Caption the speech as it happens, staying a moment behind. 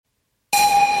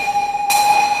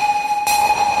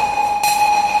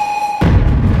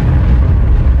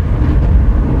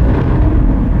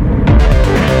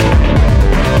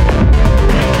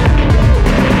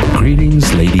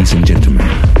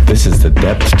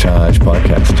Charge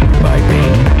podcast by me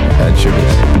and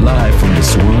Sugars, live from the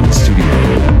Swan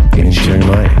Studio in Chiang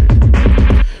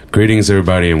Mai. Greetings,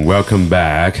 everybody, and welcome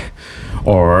back,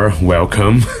 or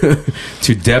welcome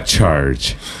to Depth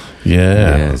Charge.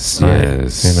 Yeah. Yes.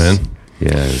 Hey, man.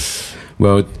 Yes.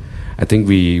 Well, I think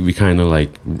we kind of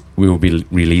like we will be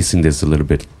releasing this a little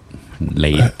bit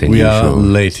late than we usual. are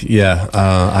late. Yeah.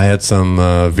 I had some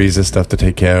visa stuff to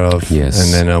take care of. Yes.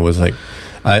 And then I was like,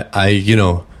 I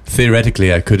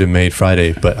theoretically I could have made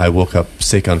Friday, but I woke up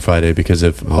sick on Friday because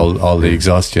of all the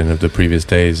exhaustion of the previous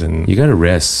days. And You gotta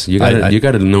rest. You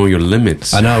gotta know your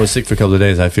limits. I know I was sick for a couple of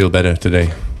days. I feel better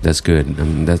today. That's good.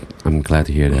 I'm glad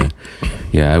to hear that.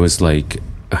 Yeah, I was like,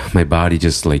 my body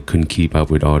just like couldn't keep up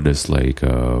with all this like.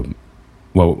 I'm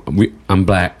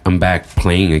back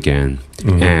playing again,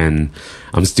 and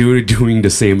I'm still doing the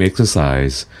same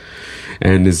exercise,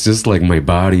 and it's just like my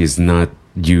body is not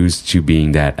used to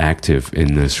being that active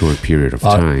in a short period of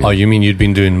time. Oh, you mean you'd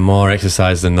been doing more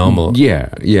exercise than normal? Yeah.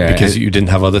 Because you didn't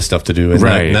have other stuff to do. And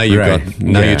now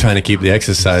you're trying to keep the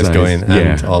exercise going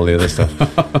and all the other stuff.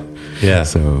 Yeah.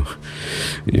 So,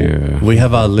 yeah. We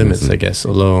have our limits, I guess.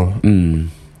 Although,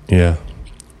 yeah.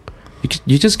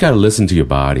 You just gotta listen to your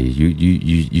body.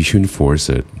 You shouldn't force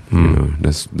it. You know,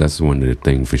 that's one of the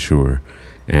things for sure.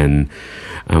 And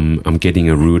I'm getting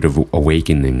a rude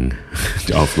awakening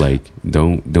of like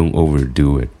don't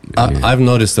overdo it. I've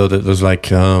noticed though that there's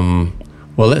like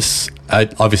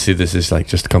obviously this is like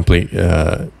just complete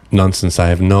nonsense. I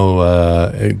have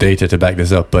no data to back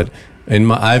this up, but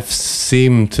I've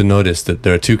seemed to notice that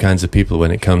there are two kinds of people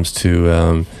when it comes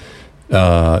to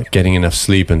getting enough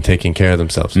sleep and taking care of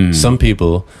themselves. Some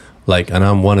people, and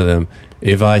I'm one of them,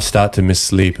 if I start to miss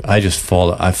sleep, I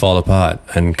fall apart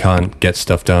and can't get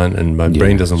stuff done and my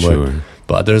brain doesn't work.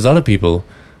 But there's other people,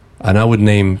 and I would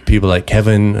name people like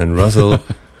Kevin and Russell,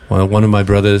 one of my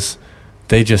brothers,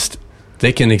 they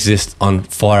can exist on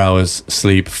 4 hours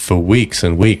sleep for weeks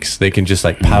and weeks. They can just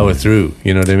power through,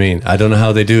 you know what I mean? I don't know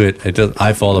how they do it.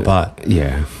 I fall apart.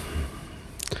 Yeah.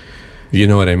 You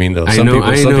know what I mean, though. Some people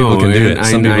can do it.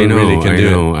 Some people really can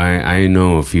do it. I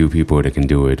know a few people that can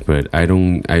do it, but I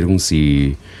don't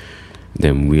see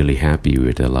them really happy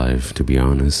with their life, to be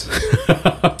honest.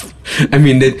 I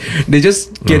mean, they're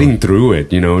just getting through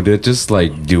it. You know, they're just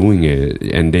doing it,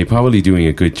 and they're probably doing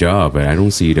a good job. But I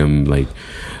don't see them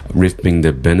reaping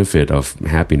the benefit of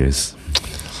happiness.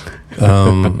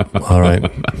 All right.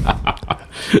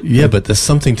 Yeah, but there's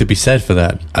something to be said for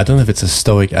that. I don't know if it's a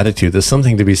stoic attitude. There's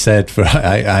something to be said for.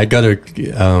 I got to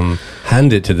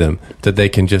hand it to them that they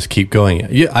can just keep going.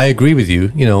 Yeah, I agree with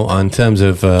you. You know, on terms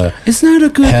of it's not a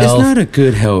good health. It's not a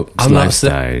good health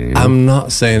lifestyle. I'm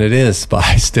not saying it is, but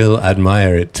I still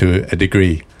admire it to a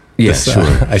degree. Yeah,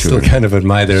 sure. I still kind of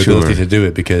admire their ability to do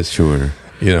it because, you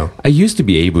know, I used to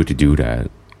be able to do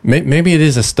that. Maybe it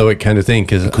is a stoic kind of thing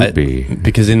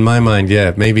because in my mind,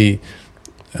 maybe.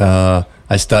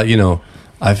 I start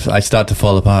to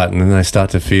fall apart, and then I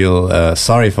start to feel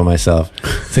sorry for myself.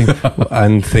 Think,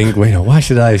 why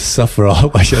should I suffer?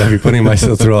 Why should I be putting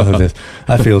myself through all of this?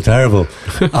 I feel terrible.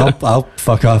 I'll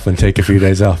fuck off and take a few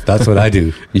days off. That's what I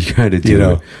do. You gotta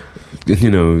do it. You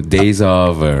know, days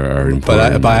off are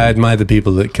important. But I admire the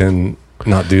people that can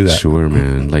not do that. Sure,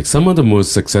 man. Some of the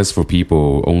most successful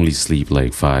people only sleep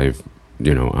 5,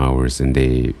 hours, and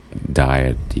they die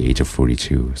at the age of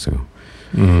 42. So.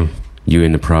 You're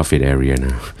in the profit area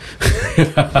now.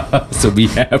 So be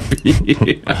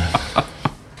happy.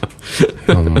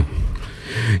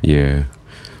 Yeah.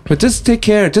 But just take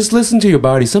care. Just listen to your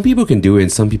body. Some people can do it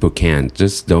and some people can't.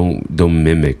 Just don't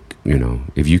mimic,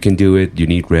 If you can do it, you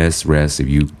need rest. If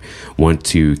you want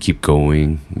to keep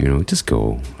going, just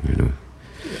go,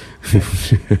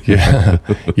 Yeah,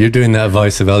 you're doing that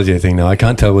voice of LJ thing now. I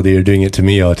can't tell whether you're doing it to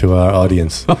me or to our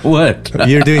audience. What?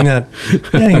 You're doing that.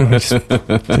 Yeah, just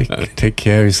take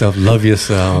care of yourself. Love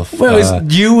yourself. Well,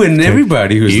 it's you and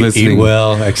everybody who's listening. Eat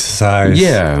well, exercise.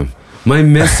 Yeah. My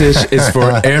message is for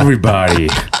everybody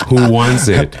who wants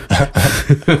it.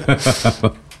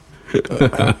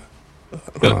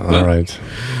 All right.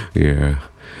 Yeah.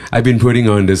 I've been putting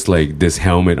on this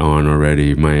helmet on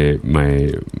already, my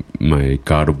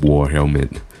God of War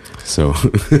helmet. So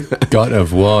God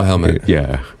of War helmet.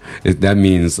 Yeah. That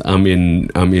means I'm in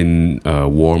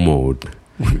war mode.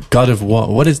 God of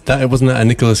War. What is that? Wasn't that a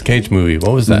Nicolas Cage movie?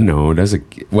 What was that? No,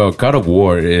 God of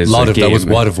War is that was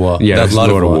God of War. Yeah, that's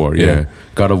Lord of War. Yeah.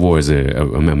 God of War is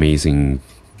an amazing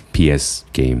PS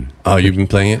game. Oh, you've been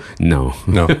playing it? No.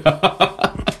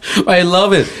 I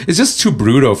love it. It's just too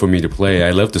brutal for me to play.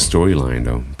 I love the storyline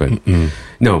though, but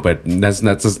no, but that's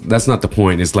not the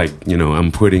point. It's like, you know,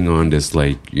 I'm putting on this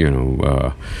like, you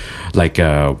know, like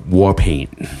war paint,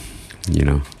 you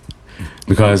know,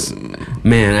 because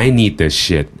man, I need this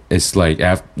shit. It's like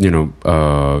after, you know,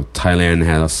 Thailand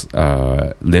has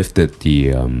lifted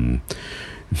the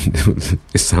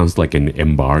it sounds like an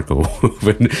embargo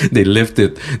when they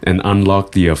lifted and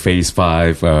unlocked the phase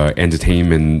 5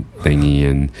 entertainment thingy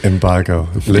and embargo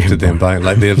lifted the embargo,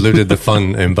 like they lifted the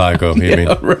fun embargo. You mean?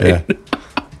 Right. Yeah.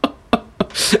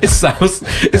 It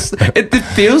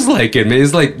feels like it, man.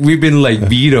 It's like we've been like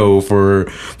veto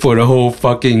for the whole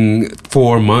fucking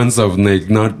 4 months of like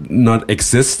not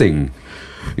existing.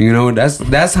 You know,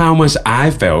 that's how much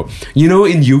I felt. You know,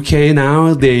 in UK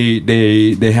now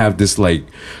they have this like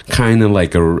kind of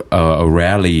like a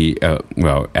rally,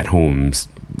 well, at home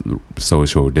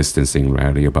social distancing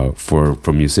rally for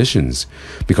musicians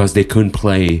because they couldn't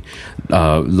play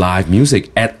live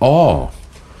music at all.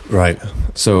 Right.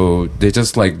 So they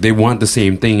just like they want the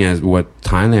same thing as what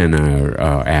Thailand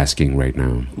are asking right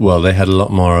now. Well, they had a lot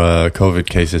more COVID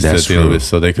cases That's to deal true. with,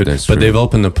 so they could. That's but true. they've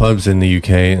opened the pubs in the UK.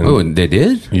 And Oh, they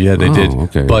did? yeah, they did.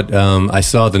 Okay. But I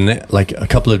saw like a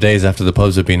couple of days after the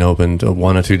pubs had been opened, or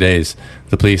 1 or 2 days,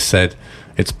 the police said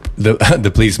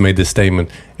the police made this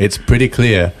statement. It's pretty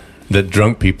clear that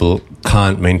drunk people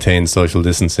can't maintain social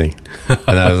distancing,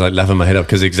 and I was like laughing my head off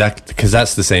because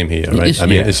that's the same here, right? I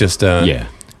mean, Yeah. it's just Yeah.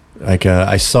 like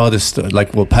I saw this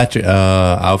like Patrick,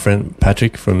 our friend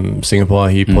Patrick from Singapore,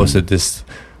 he posted this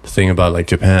thing about like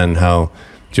Japan, how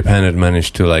Japan had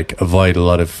managed to like avoid a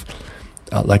lot of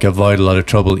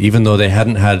trouble, even though they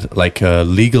hadn't had like a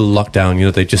legal lockdown. You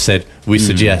know, they just said we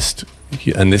suggest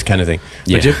and this kind of thing.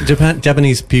 Yeah. But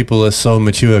Japanese people are so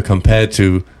mature compared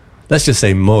to, let's just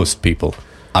say, most people,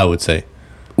 I would say.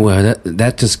 Well,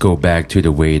 that just go back to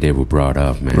the way they were brought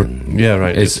up, man. Yeah,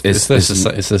 right. It's the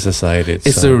society.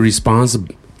 It's a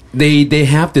responsible. They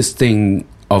have this thing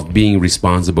of being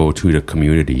responsible to the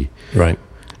community, right.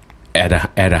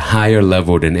 at a higher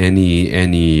level than any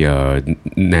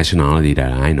nationality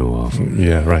that I know of.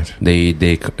 Yeah, right.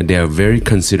 They are very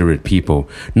considerate people,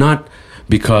 not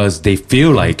because they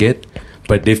feel like it,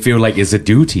 but they feel like it's a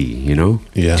duty, you know,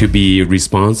 to be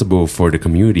responsible for the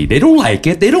community. They don't like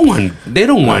it. They don't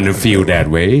want to feel that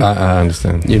way. I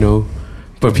understand. You know,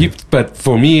 but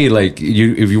for me, like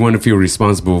if you want to feel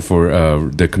responsible for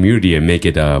the community and make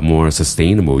it more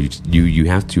sustainable, you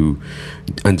have to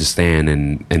understand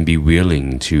and be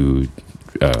willing to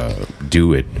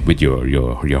do it with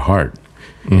your heart.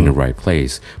 In the right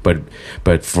place, but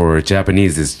for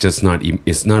Japanese, it's just not.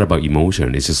 It's not about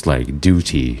emotion. It's just like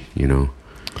duty, you know.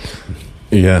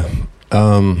 Yeah,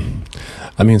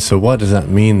 I mean, so what does that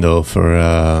mean though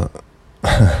for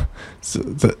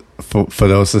for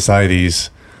those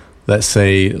societies? Let's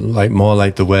say, like more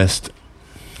like the West,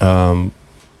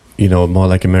 you know, more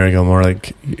like America, more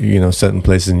like, you know, certain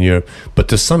places in Europe, but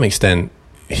to some extent,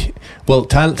 well,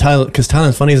 Thailand, because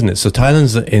Thailand's funny, isn't it? So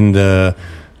Thailand's in the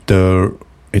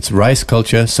it's rice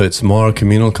culture, so it's more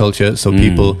communal culture. So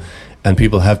people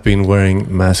have been wearing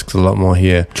masks a lot more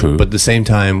here. True. But at the same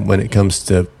time, when it comes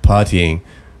to partying,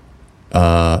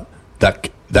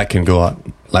 that can go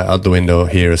out the window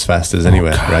here as fast as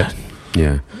anywhere, right?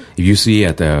 Yeah. If you see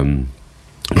at the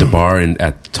bar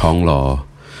at Tonglaw,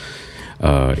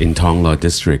 in Tonglaw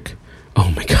district, oh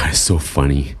my God, it's so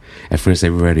funny. At first,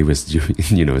 everybody was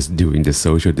doing the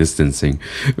social distancing.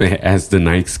 As the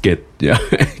nights get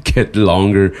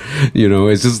longer, you know,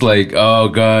 it's just like, oh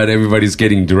God, everybody's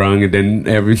getting drunk, and then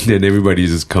everybody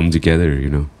just come together, you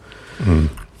know.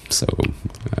 So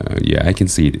yeah, I can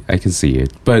see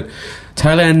it. But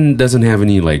Thailand doesn't have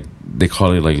any, like, they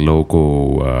call it like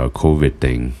local COVID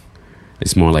thing.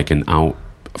 It's more like an out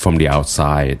from the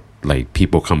outside, like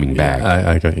people coming back.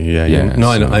 I got you. Yeah.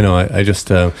 No, so. I know. I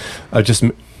just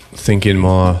thinking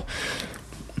more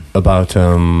about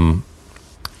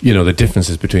you know, the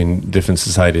differences between different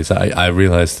societies. I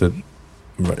realized that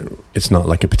it's not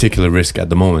like a particular risk at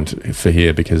the moment for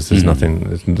here because there's nothing,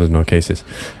 there's no cases.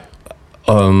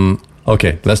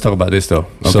 Okay, let's talk about this though.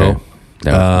 Okay.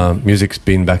 So music's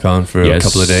been back on for a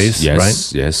couple of days,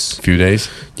 right? Yes. A few days.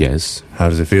 Yes. How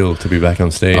does it feel to be back on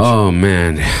stage? Oh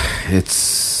man, it's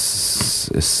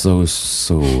so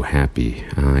happy.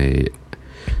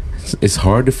 It's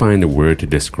hard to find a word to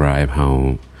describe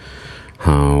how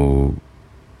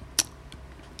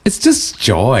it's just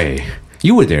joy.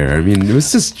 You were there. I mean, it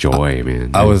was just joy,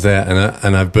 man. I was there,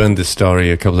 and I've burned this story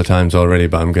a couple of times already,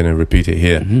 but I'm going to repeat it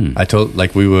here. I told,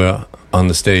 like, we were on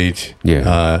the stage.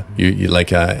 Yeah. You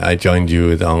like I joined you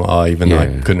with even though I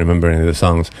couldn't remember any of the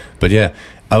songs. But yeah,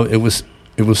 it was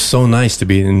it was so nice to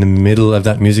be in the middle of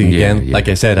that music again. Like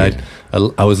I said,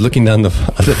 I was looking down the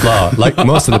floor, like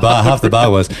most of the bar, half the bar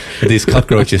was, with these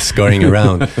cockroaches scurrying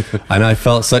around, and I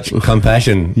felt such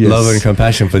compassion, love and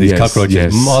compassion for these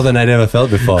cockroaches, more than I'd ever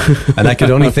felt before. And I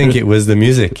could only think it was the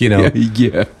music, you know.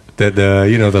 The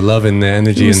you know, the love and the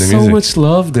energy in the music. So much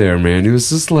love there, man. It was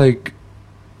just like,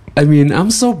 I mean,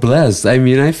 I'm so blessed. I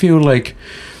mean, I feel like,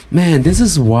 man, this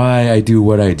is why I do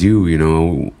what I do, you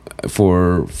know,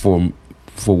 for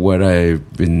what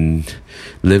I've been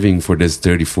living for this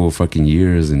 34 fucking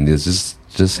years, and it's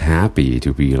just happy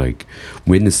to be like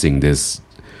witnessing this,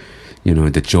 you know,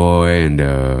 the joy and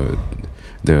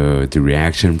the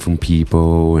reaction from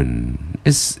people, and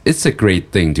it's a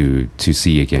great thing to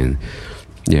see again.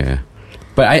 Yeah,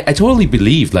 but I totally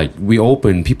believe like we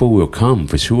open, people will come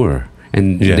for sure,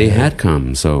 and they had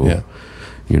come, so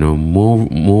you know, more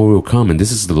will come, and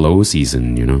this is the low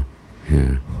season, you know.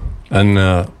 Yeah. And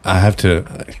I have to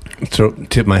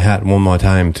tip my hat one more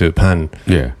time to Pan.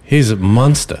 Yeah. He's a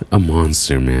monster. A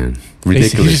monster, man.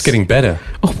 Ridiculous. He's just getting better.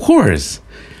 Of course,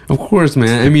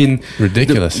 man. I mean,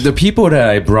 ridiculous. The people that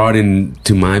I brought in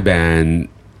to my band,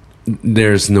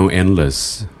 there's no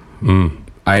endless.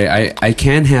 I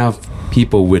can't have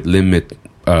people with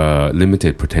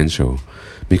limited potential,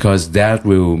 because that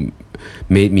will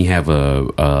made me have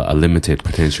a limited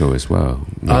potential as well.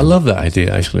 Yeah. I love that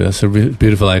idea, actually. That's a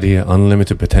beautiful idea,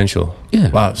 unlimited potential. Yeah.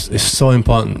 Wow, it's so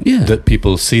important that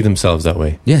people see themselves that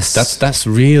way. Yes. That's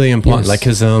really important. Like,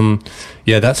 because,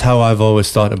 that's how I've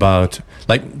always thought about,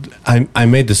 like, I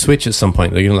made the switch at some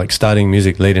point, you know, like starting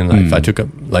music late in life. I took up,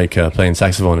 like, playing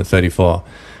saxophone at 34.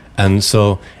 And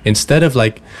so instead of,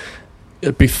 like,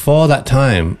 before that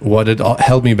time, what had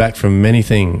held me back from many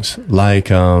things,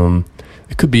 like,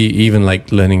 it could be even like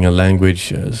learning a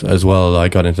language as well. I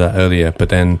got into that earlier, but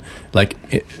then like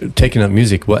taking up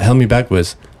music, what held me back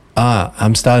was,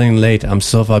 I'm starting late, I'm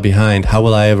so far behind, how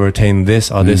will I ever attain this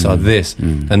or this or this?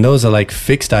 And those are like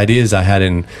fixed ideas I had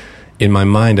in my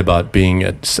mind about being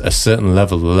at a certain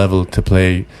level, the level to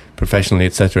play professionally,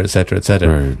 etc., etc.,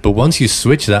 etc. Right. But once you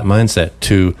switch that mindset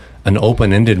to an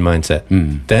open-ended mindset,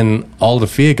 then all the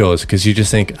fear goes, because you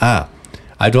just think,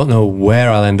 I don't know where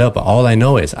I'll end up, but all I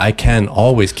know is I can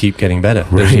always keep getting better.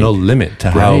 There's no limit to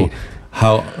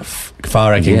how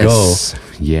far I can go.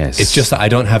 Yes. It's just that I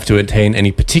don't have to attain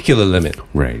any particular limit.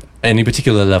 Right. Any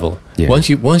particular level. Yeah. Once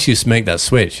you make that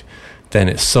switch, then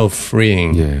it's so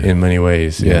freeing in many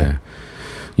ways. Yeah.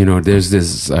 You know, there's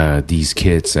these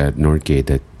kids at Northgate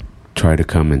that try to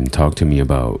come and talk to me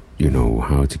about, you know,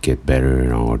 how to get better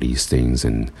and all these things,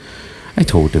 and I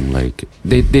told them, like,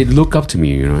 they look up to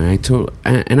me, you know,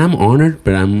 and I'm honored,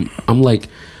 but I'm like,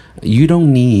 you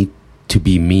don't need to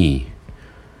be me.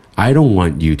 I don't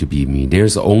want you to be me.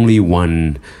 There's only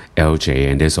one LJ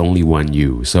and there's only one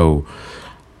you. So,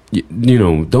 you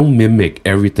know, don't mimic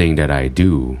everything that I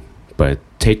do, but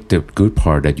take the good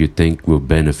part that you think will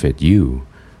benefit you,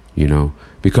 you know,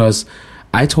 because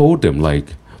I told them,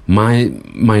 like,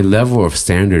 my level of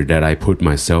standard that I put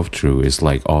myself through is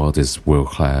like all this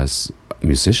world-class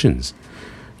musicians,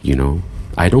 you know.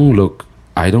 I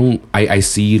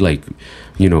see, like,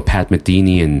 you know, Pat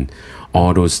Metheny and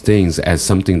all those things as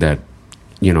something that,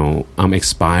 you know, I'm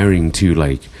aspiring to,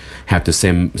 like, have the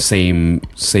same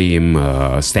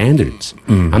standards.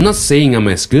 I'm not saying I'm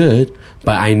as good,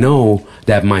 but I know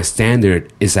that my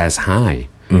standard is as high.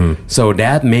 So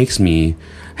that makes me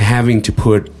having to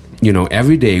put, you know,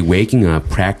 every day waking up,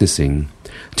 practicing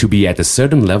to be at a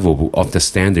certain level of the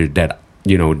standard that,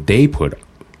 you know, they put,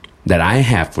 that I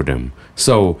have for them.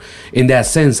 So in that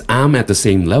sense, I'm at the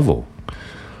same level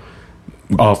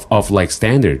of like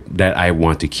standard that I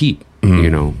want to keep, you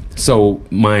know. So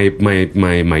my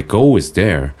goal is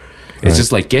there. It's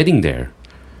just like getting there.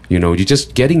 You know, you're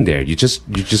just getting there. You just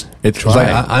it's try.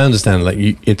 Like, I understand. Like,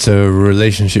 it's a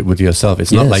relationship with yourself.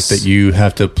 It's not like that you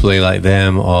have to play like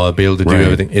them or be able to do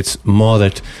everything. It's more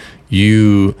that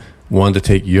you want to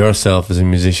take yourself as a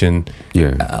musician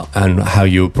and how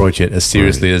you approach it as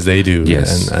seriously as they do.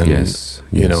 And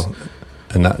you know,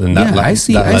 and that I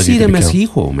see them as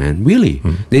equal, man. Really,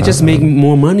 they just make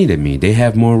more money than me. They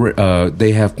have more.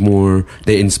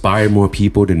 They inspire more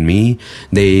people than me.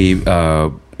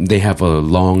 They have a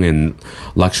long and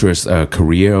luxurious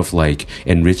career of, like,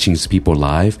 enriching people's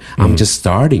life. I'm just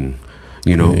starting,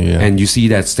 you know, and you see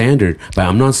that standard, but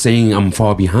I'm not saying I'm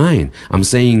far behind. I'm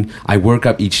saying I work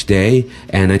up each day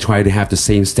and I try to have the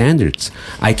same standards.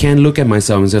 I can't look at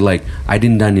myself and say, like, I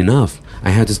didn't done enough. I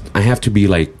have to be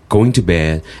like going to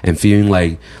bed and feeling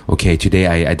like, okay,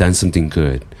 today I done something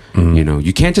good. You know,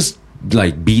 you can't just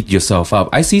like beat yourself up.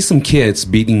 I see some kids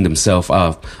beating themselves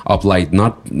up like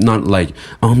not like,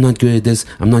 oh, I'm not good at this,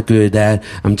 I'm not good at that,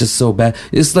 I'm just so bad.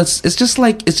 It's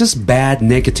just bad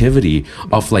negativity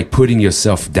of like putting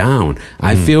yourself down.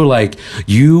 I feel like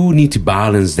you need to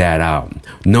balance that out.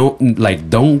 No, like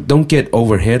don't get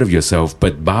overhead of yourself,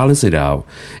 but balance it out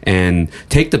and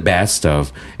take the bad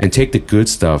stuff and take the good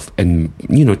stuff, and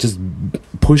just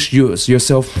push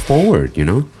yourself forward.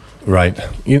 Right.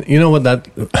 You know what, that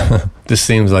this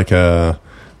seems like a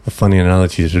funny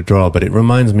analogy to draw, but it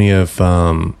reminds me of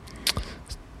and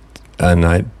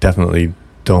I definitely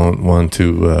don't want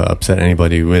to upset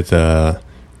anybody with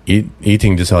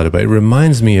eating disorder, but it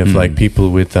reminds me of like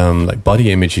people with like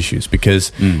body image issues,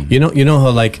 because you know how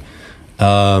like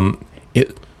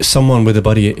someone with a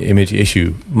body image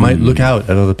issue might look out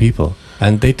at other people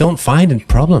and they don't find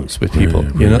problems with people.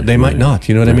 They might not.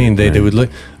 You know what I mean? They would look,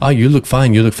 oh, you look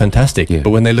fine, you look fantastic. Yeah. But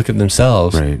when they look at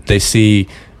themselves, they see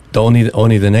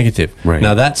only the negative. Right.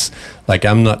 Now that's like,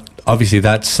 I'm not, obviously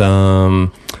that's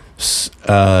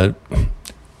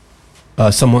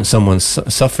someone's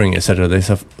suffering, etc. They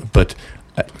suffer, but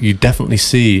you definitely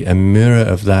see a mirror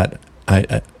of that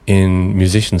in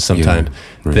musicians sometimes.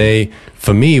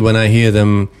 For me, when I hear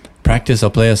them practice or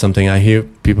play or something, I hear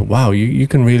people, wow, you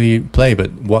can really play,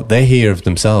 but what they hear of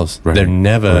themselves, they're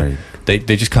never, they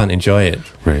just can't enjoy it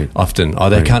often, or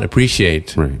they can't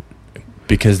appreciate,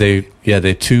 because they're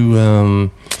too,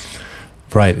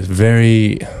 it's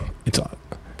very,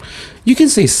 you can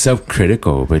say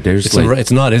self-critical, but there's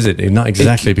it's not, is it? Not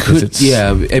exactly, because it's,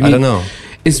 I mean, I don't know.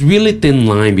 It's really thin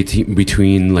line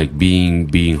between like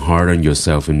being hard on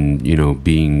yourself and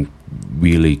being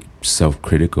really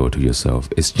self-critical to yourself.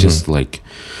 It's just like,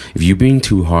 if you're being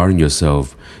too hard on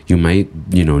yourself, you might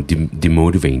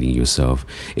demotivating yourself.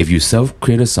 If you're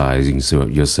self-criticizing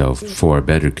yourself for a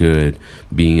better good,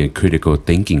 being a critical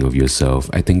thinking of yourself,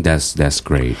 I think that's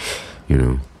great.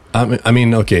 I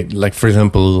mean, okay, like for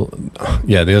example,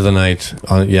 the other night,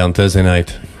 on Thursday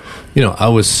night, I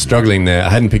was struggling there. I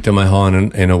hadn't picked up my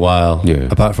horn in a while. Yeah.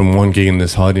 Apart from one gig in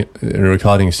this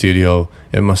recording studio,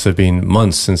 it must have been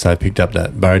months since I picked up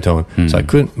that baritone. So I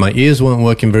couldn't. My ears weren't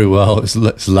working very well.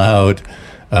 It's loud.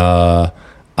 I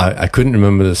couldn't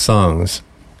remember the songs,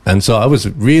 and so I was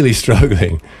really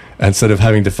struggling and sort of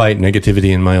having to fight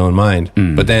negativity in my own mind.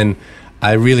 But then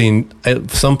I really,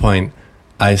 at some point,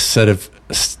 I sort of.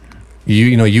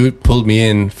 You pulled me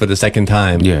in for the second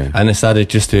time, and I started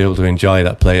just to be able to enjoy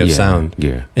that play of sound.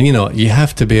 Yeah. And you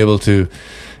have to be able to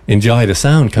enjoy the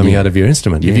sound coming out of your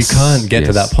instrument. If you can't get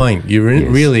to that point, you're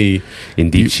really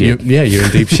in deep shit. You're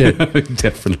in deep shit.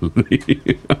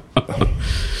 Definitely.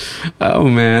 Oh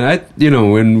man,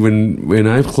 when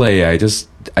I play, I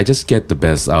just get the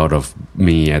best out of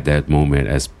me at that moment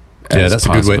as that's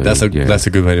possible. a good way. That's a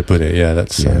good way to put it. Yeah,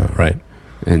 that's right.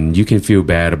 And you can feel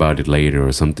bad about it later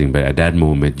or something, but at that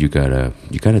moment you gotta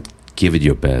give it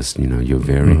your best, your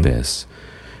very best.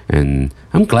 And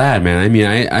I'm glad, man. I mean,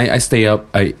 I stay up,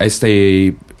 I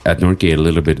stay at Northgate a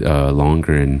little bit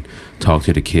longer and talk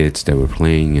to the kids that were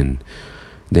playing, and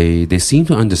they seem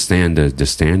to understand the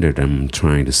standard I'm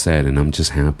trying to set, and I'm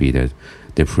just happy that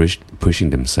they're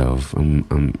pushing themselves.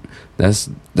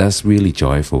 That's really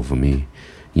joyful for me.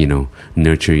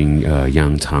 Nurturing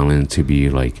young talent to be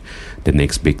like the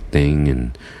next big thing,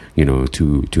 and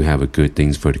to have a good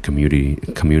things for the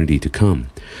community to come.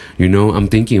 I'm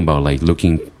thinking about like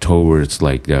looking towards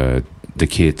like the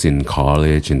kids in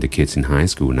college and the kids in high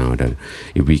school now, that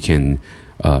if we can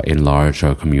enlarge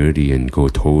our community and go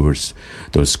towards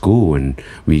those school, and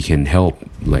we can help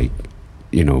like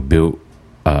build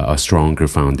a stronger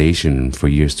foundation for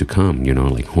years to come,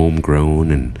 like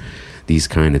homegrown and these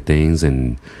kind of things,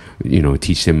 and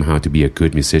teach them how to be a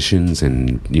good musicians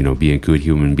and be a good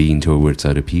human being towards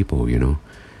other people.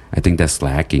 I think that's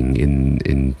lacking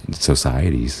in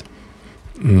societies.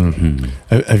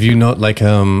 Have you not like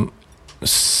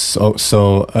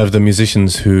so of the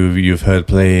musicians who you've heard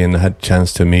play and had a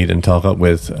chance to meet and talk up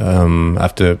with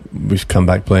after we've come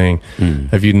back playing,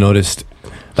 have you noticed,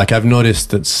 like I've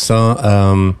noticed that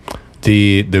some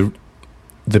the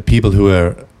people who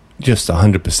are just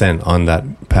 100% on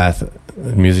that path,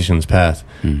 musician's path,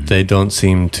 they don't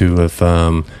seem to have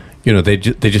they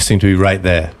just seem to be right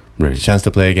there. Chance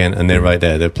to play again, and they're right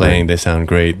there. They're playing, they sound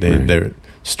great, they're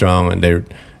strong, and they're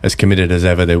as committed as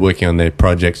ever. They're working on their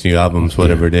projects, new albums,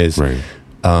 whatever it is.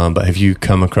 But have you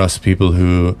come across people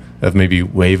who have maybe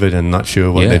wavered and not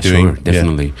sure what they're doing? Sure,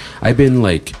 definitely. I've been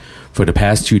like, for the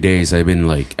past 2 days, I've been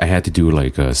like, I had to do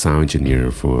like a sound engineer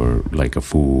for like a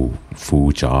full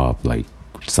job, like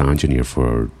sound engineer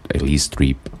for at least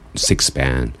 6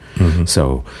 band.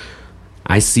 So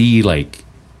I see like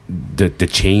the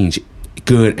change,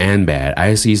 good and bad.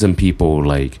 I see some people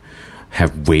like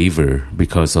have waver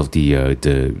because of the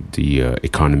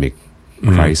economic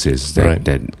crisis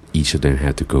that each of them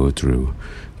had to go through.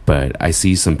 But I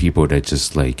see some people that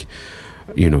just like,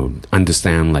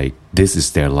 understand like this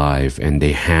is their life and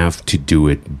they have to do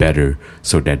it better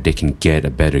so that they can get a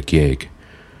better gig.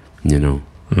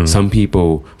 Some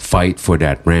people fight for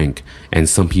that rank, and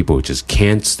some people just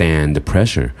can't stand the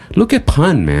pressure. Look at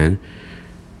Pun, man.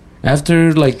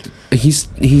 After like he's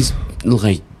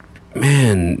like,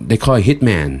 man, they call it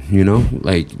hitman,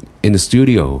 like in the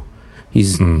studio.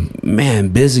 He's man,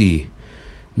 busy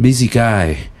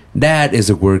guy. That is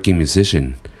a working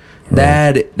musician.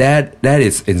 Right. That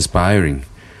is inspiring,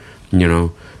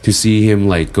 to see him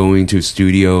like going to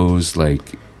studios,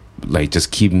 like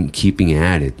just keeping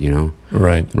at it,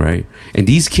 right. And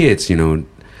these kids,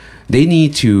 they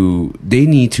need to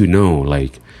know,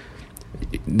 like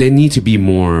they need to be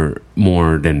more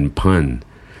than Pun.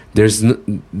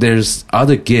 There's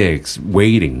other gigs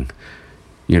waiting,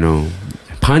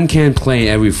 Pun can't play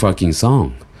every fucking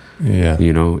song. Yeah.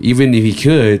 Even if he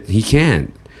could, he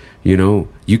can't.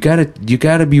 You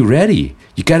gotta be ready.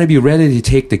 You gotta be ready to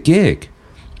take the gig.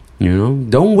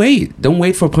 Don't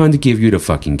wait for Pun to give you the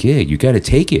fucking gig. You gotta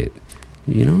take it.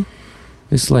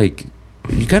 It's like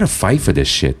you gotta fight for this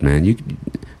shit, man. You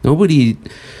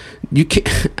can't.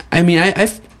 I mean,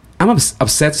 I'm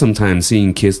upset sometimes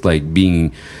seeing kids like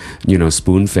being,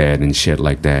 spoon fed and shit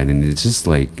like that, and it's just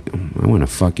like I want to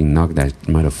fucking knock that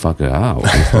motherfucker out.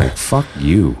 It's like fuck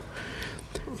you,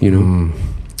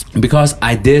 Because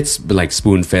I did like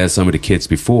spoon fed some of the kids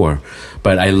before,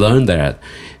 but I learned that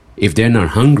if they're not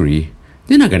hungry,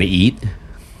 they're not gonna eat.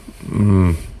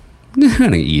 They're not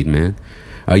gonna eat, man.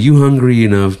 Are you hungry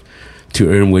enough to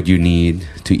earn what you need,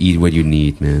 to eat what you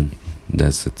need, man?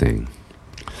 That's the thing.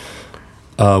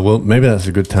 Well, maybe that's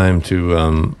a good time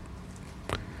to,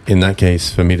 in that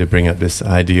case, for me to bring up this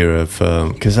idea of,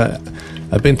 because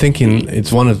I've been thinking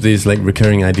it's one of these like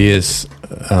recurring ideas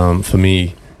for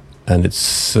me, and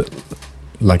it's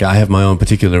like I have my own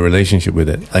particular relationship with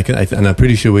it. And I'm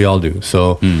pretty sure we all do.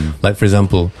 So, like for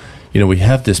example, we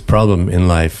have this problem in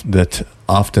life that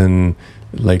often,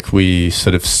 like we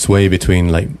sort of sway between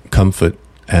like comfort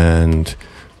and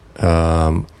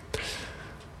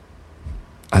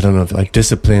I don't know, like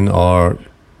discipline or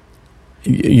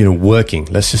working.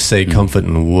 Let's just say comfort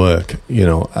and work.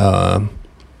 And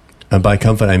by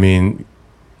comfort I mean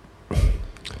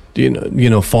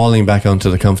falling back onto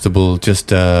the comfortable, just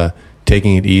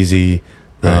taking it easy,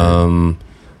 not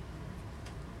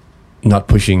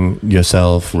pushing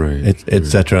yourself,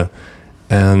 etc.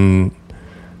 And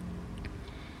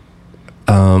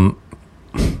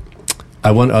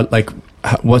I want like,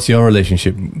 what's your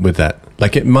relationship with that?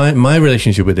 Like my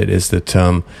relationship with it is that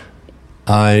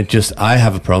I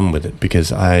have a problem with it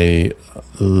because I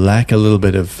lack a little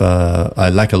bit of I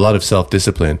lack a lot of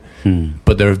self-discipline.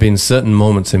 But there have been certain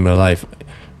moments in my life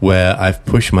where I've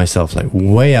pushed myself like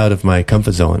way out of my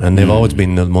comfort zone, and they've always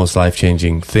been the most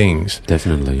life-changing things.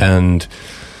 Definitely. And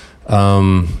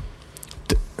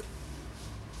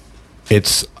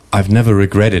I've never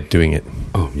regretted doing it.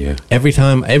 Oh yeah. Every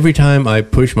time I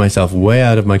push myself way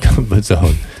out of my comfort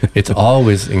zone, it's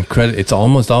always it's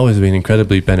almost always been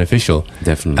incredibly beneficial.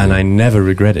 Definitely. And I never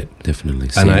regret it. Definitely.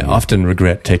 And I often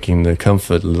regret taking the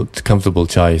comfortable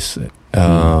choice.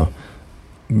 I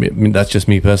mean, that's just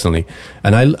me personally.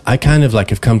 And I kind of like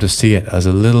have come to see it as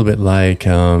a little bit like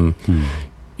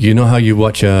you know how you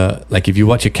watch if you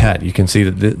watch a cat, you can see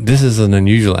that this is an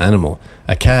unusual animal.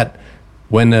 A cat,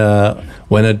 when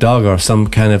a dog or some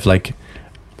kind of like,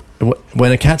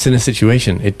 when a cat's in a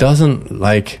situation, it doesn't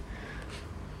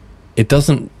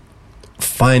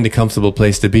find a comfortable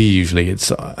place to be. Usually,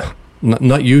 it's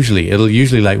not usually. It'll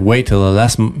usually like wait till the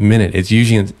last minute. It's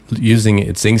usually using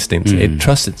its instincts. It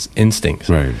trusts its instincts.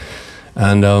 Right.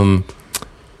 And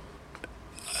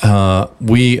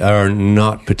we are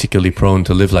not particularly prone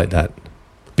to live like that,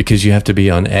 because you have to be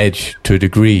on edge to a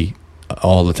degree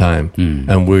all the time,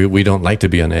 and we don't like to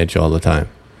be on edge all the time.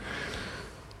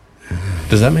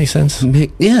 Does that make sense?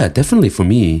 Yeah, definitely. For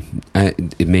me,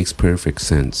 it makes perfect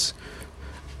sense.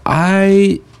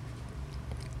 To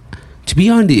be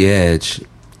on the edge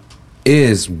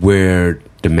is where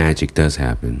the magic does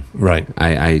happen. Right.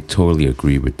 I totally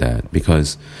agree with that,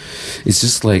 because it's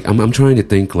just like I'm trying to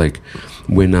think, like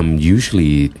when I'm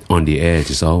usually on the edge,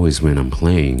 it's always when I'm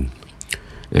playing,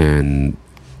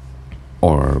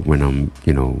 or when I'm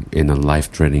in a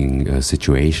life-threatening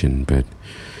situation. But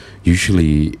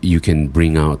usually you can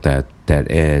bring out that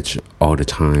edge all the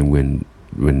time when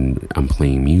I'm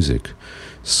playing music.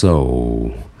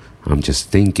 So I'm just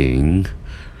thinking,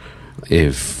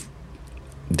 if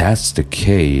that's the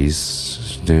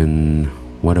case, then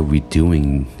what are we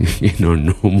doing in our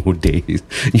normal days?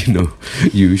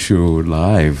 Usual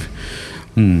life.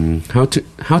 How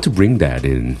to bring that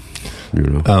in?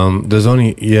 There's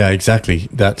only exactly.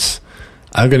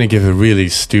 I'm going to give a really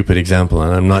stupid example,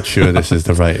 and I'm not sure this is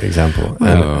the right example,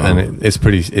 and it's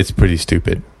pretty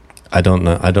stupid. I don't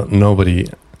know.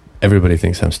 Everybody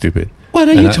thinks I'm stupid. What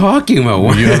are you talking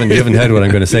about? You haven't heard what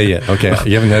I'm going to say yet. Okay,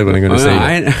 you haven't heard what I'm going to say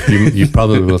yet. You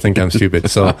probably will think I'm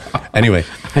stupid. So anyway,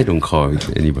 I don't call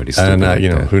anybody stupid.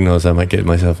 And who knows? I might get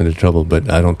myself into trouble, but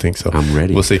I don't think so. I'm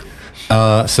ready. We'll see.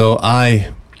 So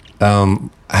I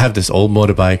have this old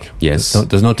motorbike. Yes.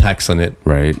 There's no tax on it.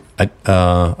 Right.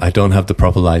 I don't have the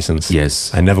proper license.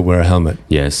 Yes. I never wear a helmet.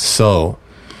 Yes. So,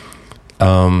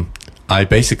 I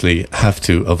basically have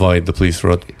to avoid the police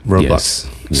roadblocks.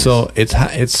 Yes. So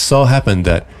it's so happened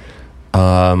that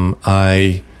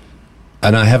I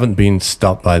haven't been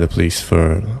stopped by the police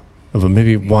for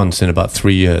maybe once in about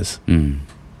 3 years.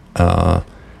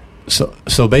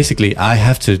 So basically,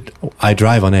 I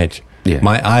drive on edge. Yeah.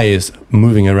 My eye is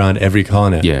moving around every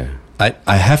corner. Yeah.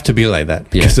 I have to be like that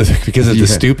because of the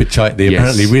stupid choice, the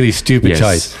apparently really stupid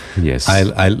choice. Yes.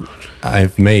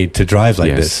 I've made to drive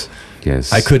like this.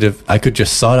 Yes. I could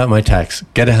just sort out my tax,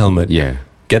 get a helmet,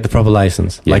 get the proper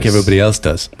license, like everybody else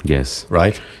does. Yes.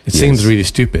 Right? It seems really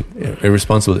stupid,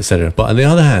 irresponsible, etc. But on the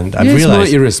other hand, I've realized realized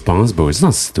it's not irresponsible. It's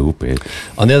not stupid.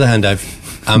 On the other hand,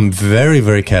 I'm very,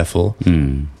 very careful.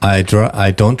 I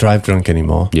don't drive drunk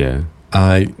anymore. Yeah.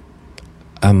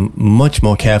 I'm much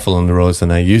more careful on the roads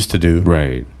than I used to do.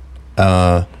 Right.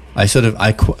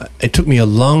 It took me a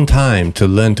long time to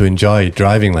learn to enjoy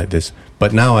driving like this,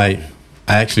 but now I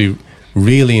actually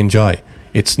really enjoy.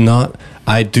 It's not.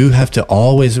 I do have to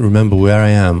always remember where I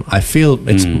am. I feel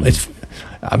it's.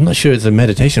 I'm not sure it's a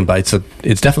meditation, but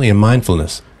it's definitely a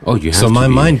mindfulness. Oh, you have so to my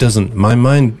be. My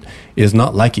mind is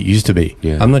not like it used to be.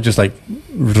 Yeah. I'm not just like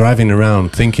driving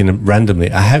around thinking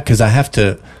randomly. I have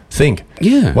to think.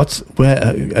 Yeah.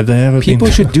 Have they ever People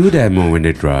been? should do that more when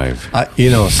they drive.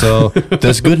 So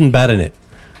there's good and bad in it.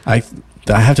 I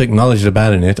have to acknowledge the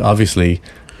bad in it, obviously,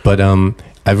 but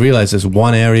I've realized there's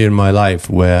one area in my life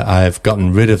where I've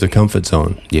gotten rid of the comfort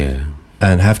zone. Yeah.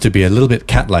 And have to be a little bit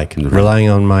cat-like, relying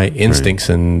on my instincts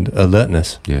and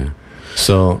alertness. Yeah.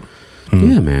 So.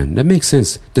 Yeah, man, that makes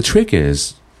sense. The trick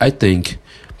is, I think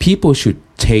people should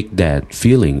take that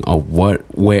feeling of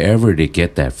wherever they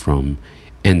get that from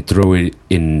and throw it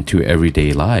into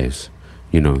everyday lives.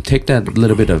 Take that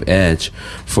little bit of edge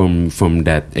from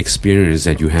that experience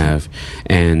that you have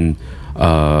and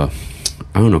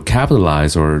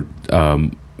capitalize or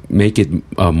make it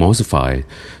emulsify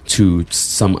to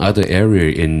some other area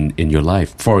in your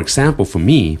life. For example, for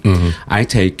me, I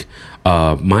take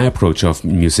my approach of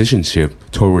musicianship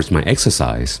towards my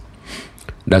exercise.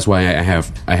 That's why I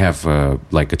have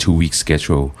like a 2-week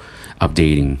schedule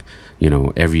updating,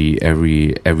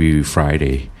 every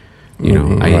Friday.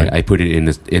 I put it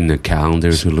in the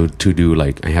calendar to do,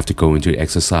 like, I have to go into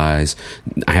exercise,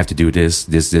 I have to do this,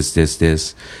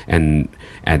 and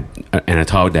on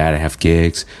top of that I have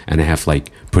gigs, and I have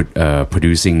like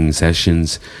producing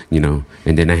sessions, and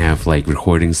then I have like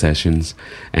recording sessions,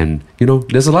 and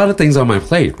there's a lot of things on my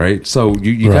plate, right? So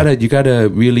you gotta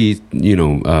really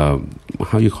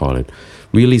how you call it,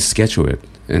 really schedule it,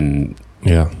 and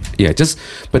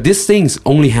but these things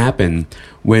only happen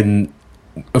when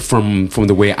from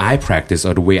the way I practice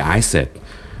or the way I set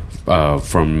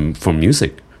from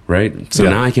music, right? So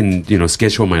now I can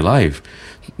schedule my life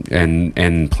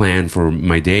and plan for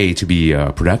my day to be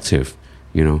productive,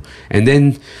 and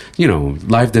then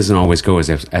life doesn't always go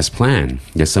as planned.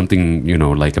 There's something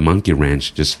like a monkey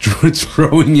wrench just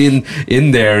throwing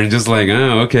in there, and just like,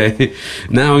 oh, okay,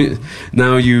 now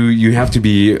you have to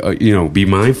be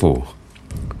mindful.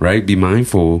 Right, be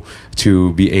mindful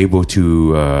to be able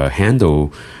to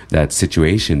handle that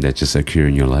situation that just occurred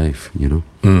in your life.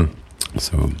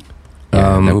 So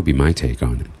that would be my take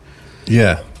on it.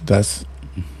 Yeah, that's.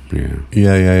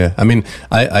 Yeah. I mean,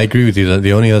 I agree with you.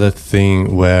 The only other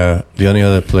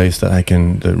place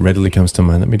that readily comes to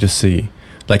mind. Let me just see.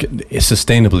 Like,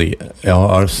 sustainably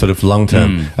or sort of long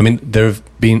term. I mean, there have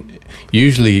been.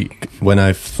 Usually, when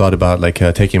I've thought about like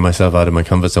taking myself out of my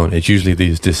comfort zone, it's usually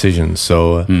these decisions.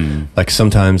 So, like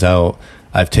sometimes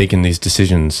I've taken these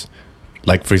decisions,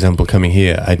 like for example, coming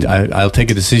here, I'll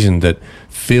take a decision that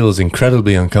feels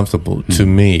incredibly uncomfortable to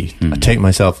me. I take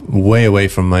myself way away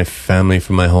from my family,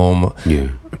 from my home.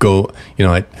 Yeah.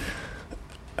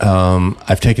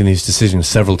 I've taken these decisions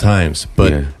several times,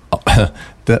 but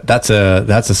that's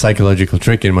a psychological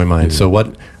trick in my mind. So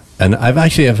what? and I've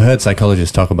heard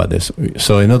psychologists talk about this.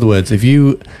 So in other words, if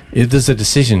there's a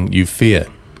decision you fear,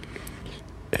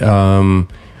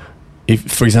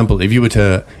 if, for example, if you were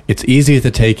to, it's easier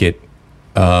to take it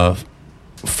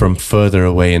from further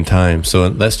away in time. So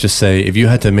let's just say if you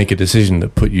had to make a decision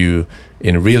that put you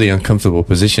in a really uncomfortable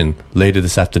position later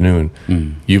this afternoon,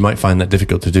 you might find that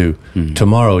difficult to do.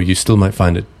 Tomorrow, you still might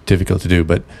find it difficult to do,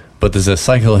 but there's a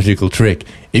psychological trick.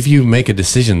 If you make a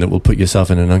decision that will put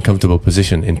yourself in an uncomfortable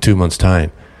position in 2 months'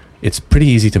 time, it's pretty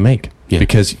easy to make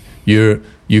because you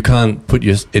can't put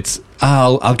your, it's,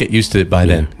 I'll get used to it by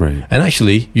then. Right. And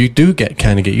actually, you do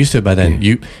kind of get used to it by then.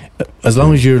 You, as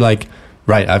long as you're like,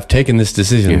 right, I've taken this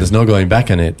decision, there's no going back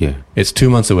on it. It's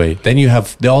 2 months away. Then you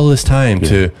have all this time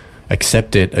to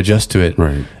accept it, adjust to it.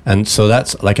 Right. And so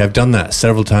that's like, I've done that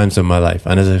several times in my life.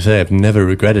 And as I say, I've never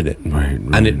regretted it. Right.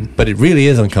 And but it really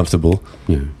is uncomfortable.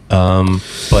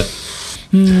 But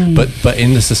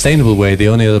in the sustainable way, the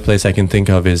only other place I can think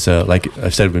of is, like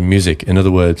I've said with music, in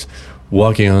other words,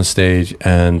 walking on stage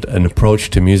and an approach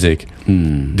to music.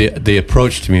 The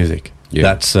approach to music,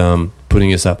 that's putting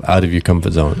yourself out of your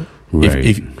comfort zone.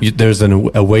 Right. If there's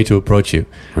a way to approach you,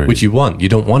 which you want. You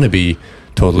don't want to be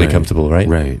totally comfortable, right?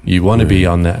 Right. You want to be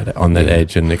on that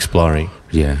edge and exploring.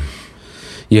 Yeah.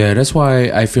 That's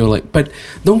why I feel like. But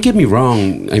don't get me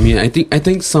wrong. I mean, I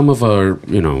think some of our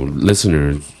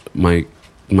listeners might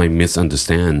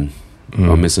misunderstand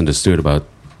or misunderstood about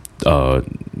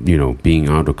being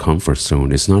out of comfort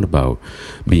zone. It's not about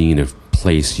being in a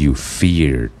place you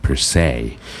feared per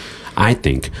se. I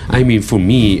think. I mean, for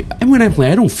me, when I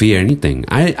play, I don't fear anything.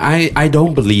 I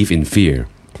don't believe in fear.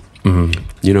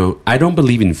 I don't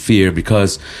believe in fear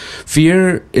because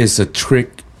fear is a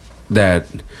trick that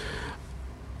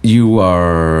you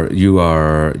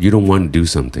don't want to do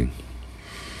something,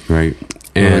 right?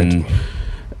 And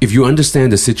if you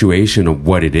understand the situation of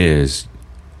what it is,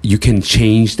 you can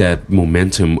change that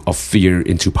momentum of fear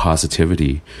into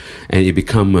positivity, and it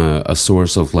become a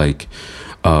source of like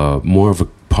more of a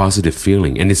positive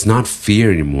feeling. And it's not fear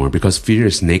anymore because fear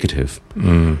is negative,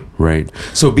 right?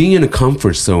 So being in a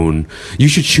comfort zone, you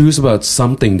should choose about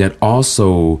something that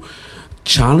also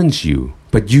challenge you,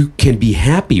 but you can be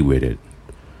happy with it.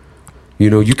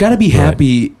 You got to be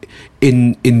happy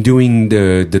in doing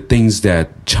the things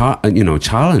that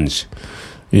challenge.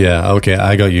 Yeah, okay,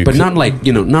 I got you. But not like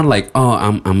oh,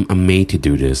 I'm made to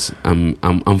do this.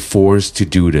 I'm forced to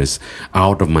do this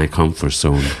out of my comfort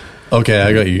zone. Okay,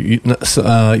 I got you.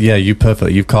 You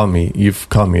perfect. You've caught me.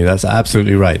 That's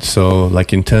absolutely right. So,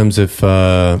 like in terms of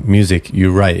music,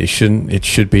 you're right. It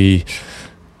should be.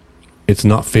 It's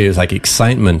not fear. It's like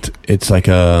excitement. It's like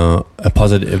a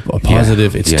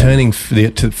positive. It's turning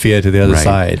fear to the other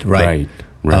side. Right.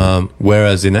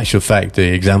 Whereas in actual fact,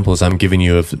 the examples I'm giving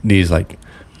you of these like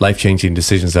life-changing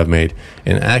decisions I've made,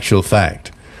 in actual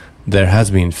fact, there has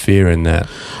been fear in that,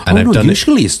 and I've done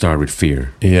usually it start with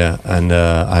fear. Yeah, and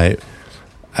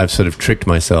I've sort of tricked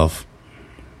myself.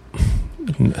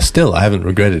 Still, I haven't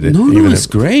regretted it. No, it's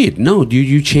great. No,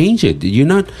 you change it. You're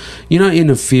not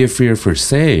in a fear per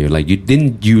se. Like you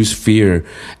didn't use fear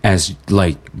as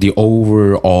like the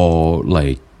overall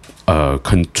like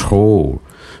control.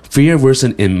 Fear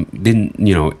wasn't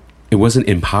it wasn't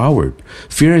empowered.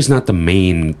 Fear is not the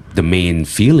main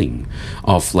feeling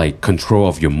of like control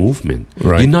of your movement.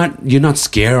 Right. You're not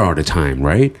scared all the time,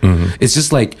 right? It's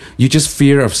just like you just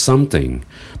fear of something,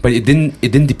 but it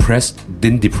didn't depress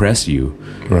you.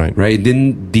 Right. It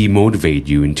didn't demotivate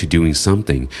you into doing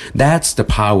something. That's the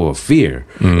power of fear,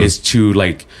 is to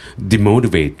like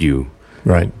demotivate you.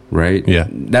 Right. Yeah.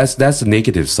 That's the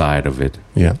negative side of it.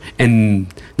 Yeah.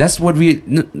 And that's what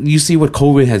you see what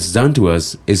COVID has done to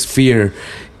us is fear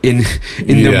in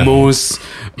the most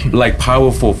like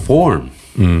powerful form.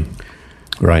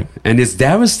 Right. And it's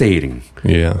devastating.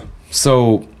 Yeah.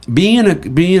 So being out of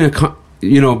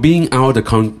the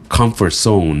comfort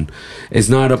zone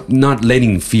is not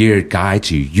letting fear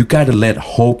guide you. You got to let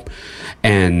hope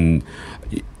and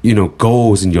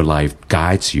goals in your life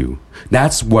guides you.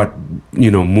 That's what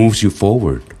moves you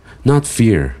forward, not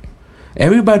fear.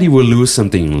 Everybody will lose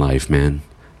something in life, man.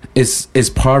 It's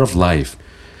part of life.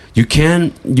 You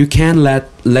can't let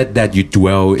that you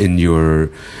dwell in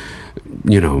your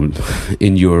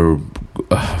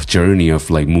journey of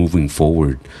like moving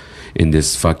forward in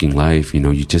this fucking life. You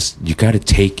got to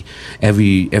take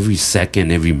every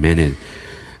second, every minute,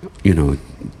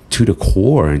 to the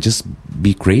core and just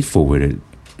be grateful with it.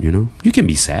 You can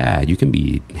be sad, you can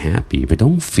be happy, but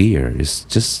don't fear. You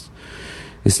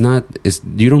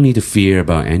don't need to fear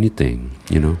about anything,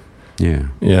 Yeah.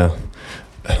 Yeah.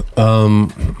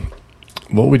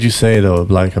 What would you say though,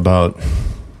 like about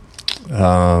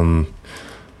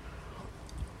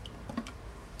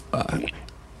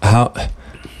how?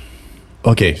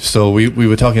 Okay, so we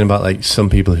were talking about like some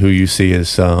people who you see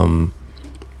as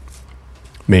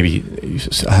maybe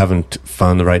haven't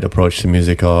found the right approach to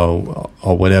music or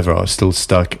whatever, or still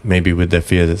stuck maybe with their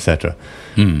fears, etc.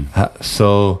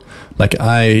 So like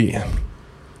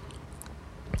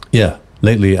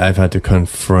lately I've had to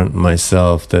confront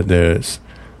myself that there's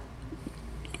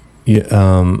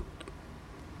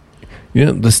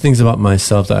there's things about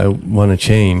myself that I want to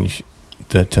change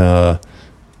that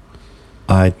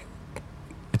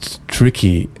it's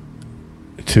tricky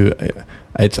to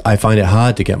I find it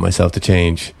hard to get myself to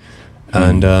change,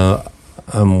 and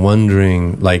I'm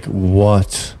wondering like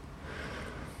what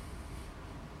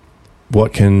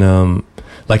can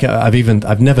like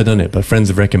I've never done it, but friends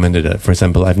have recommended it. For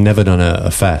example, I've never done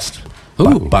a fast,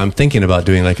 but I'm thinking about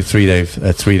doing like a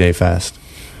 3-day fast.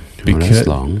 Because that's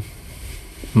long.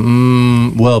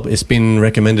 Well, it's been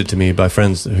recommended to me by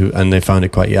friends and they found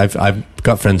it quite. I've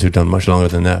got friends who've done much longer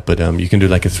than that, but you can do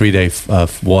like a 3-day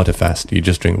water fast. You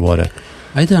just drink water.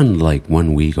 I done like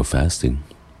 1 week of fasting.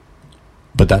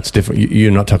 But that's different.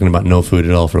 You're not talking about no food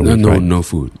at all for a week, right? No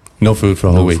food. No food for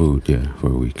a whole week. No food, yeah, for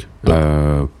a week.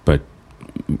 But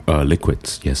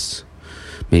liquids, yes.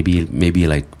 Maybe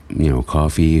like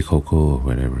coffee, cocoa, or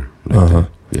whatever. Like that.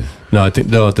 Yeah. No, I think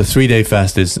the 3-day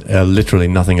fast is literally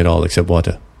nothing at all except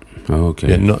water. Oh, okay.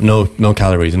 Yeah, no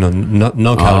calories, no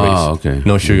calories. Oh, okay.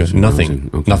 No sugar, nothing,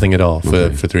 okay. nothing at all for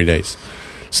 3 days.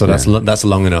 So that's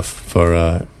long enough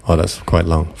for. That's quite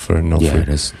long for no food.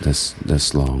 Yeah,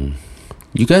 that's long.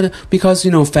 You gotta, because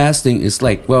fasting is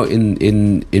like, well,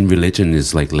 in religion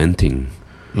is like Lenting,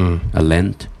 a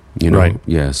Lent. Right.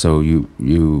 Yeah. So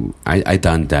I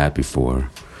done that before.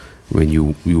 When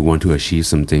you want to achieve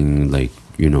something like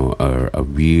a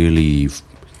really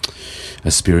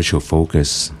a spiritual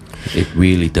focus, it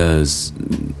really does.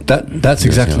 That's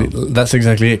exactly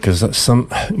it. Because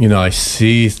I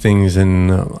see things in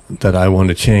that I want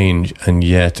to change, and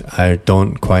yet I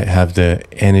don't quite have the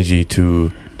energy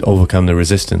to overcome the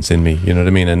resistance in me. You know what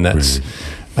I mean? And that's.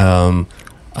 Right.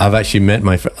 I've actually met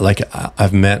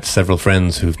I've met several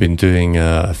friends who've been doing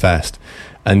a fast.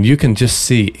 And you can just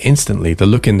see instantly the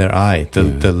look in their eye,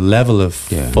 the level of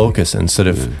focus and sort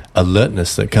of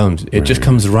alertness that comes. It just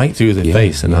comes right through the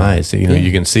face and eyes.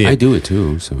 You can see it. I do it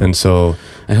too. So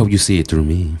I hope you see it through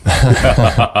me.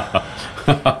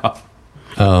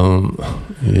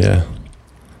 Yeah.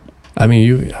 I mean,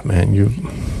 you.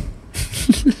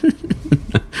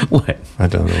 What? I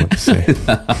don't know what to say.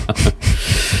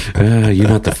 You're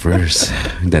not the first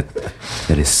that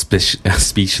is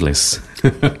speechless.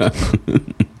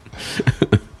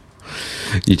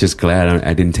 You're just glad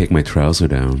I didn't take my trouser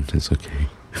down. That's okay.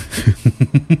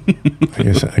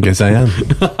 I guess I am.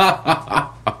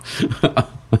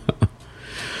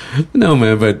 No,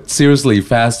 man, but seriously,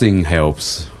 fasting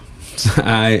helps.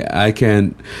 I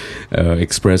can't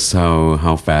express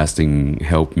how fasting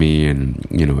helped me, and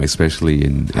especially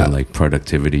in like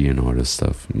productivity and all this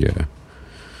stuff. Yeah,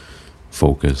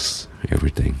 focus,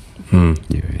 everything. Yeah,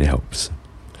 it helps.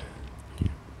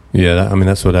 Yeah,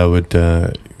 that's what I would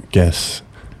guess.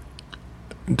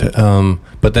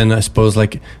 But then I suppose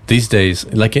like these days,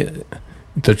 like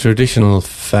the traditional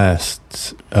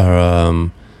fasts are.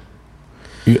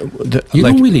 You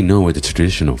don't really know what the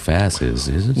traditional fast is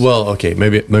it? Well, okay,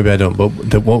 maybe I don't. But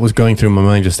what was going through my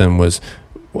mind just then was,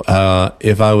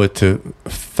 if I were to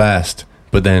fast,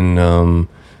 but then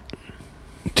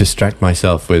distract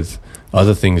myself with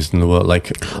other things in the world,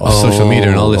 like social media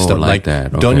and all this stuff. Like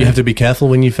that. Okay. Don't you have to be careful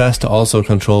when you fast to also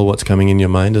control what's coming in your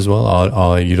mind as well,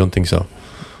 or you don't think so?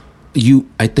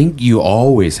 I think you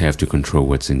always have to control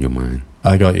what's in your mind.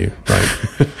 I got you,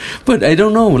 right. But I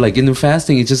don't know, like in the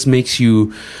fasting, it just makes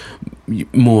you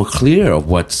more clear of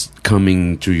what's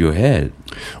coming through your head.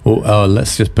 Well,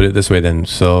 let's just put it this way then.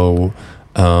 So,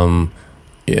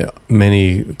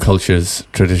 many cultures,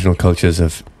 traditional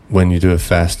cultures, when you do a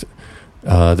fast,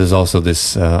 there's also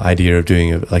this idea of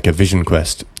doing a vision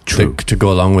quest to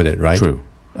go along with it, right? True.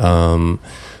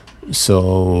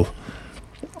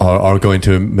 Or going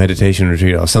to a meditation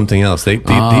retreat or something else.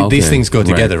 These things go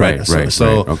together, right?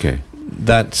 So okay.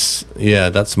 That's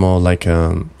more like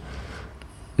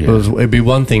it'd be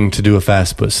one thing to do a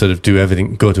fast, but sort of do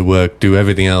everything, go to work, do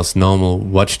everything else normal,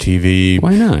 watch TV.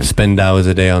 Why not? Spend hours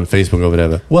a day on Facebook or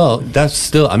whatever. Well, that's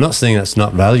still. I'm not saying that's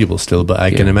not valuable still, but I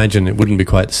can imagine it wouldn't be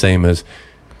quite the same as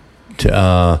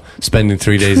spending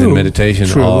 3 days in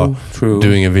meditation or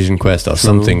doing a vision quest or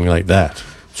something like that.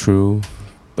 True.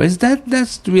 But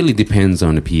that's really depends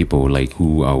on the people, like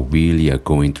who are really are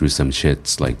going through some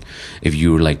shits. Like if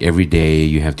you're like every day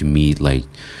you have to meet like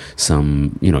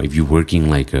some, you know, if you're working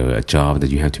like a job that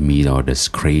you have to meet all this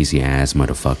crazy ass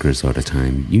motherfuckers all the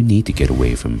time, you need to get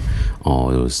away from all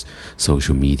those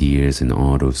social medias and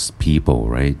all those people,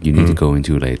 right? You need to go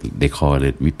into like, they call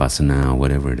it vipassana or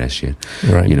whatever that shit,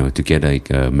 Right. you know, to get like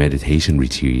a meditation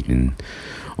retreat and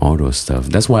all those stuff.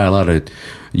 That's why a lot of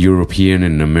European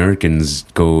and Americans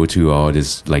go to all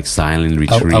this like silent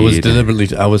retreat.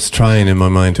 I was trying in my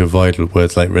mind to avoid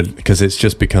words like because it's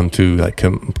just become too like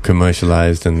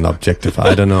commercialized and objective.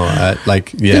 I don't know.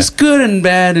 There's good and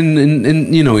bad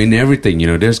and you know, in everything, you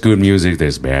know, there's good music,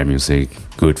 there's bad music,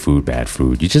 good food, bad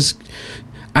food.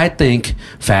 I think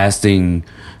fasting,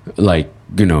 like,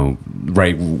 you know,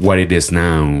 right, what it is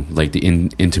now, like the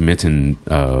intermittent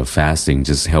fasting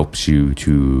just helps you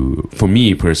to, for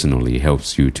me personally,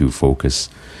 helps you to focus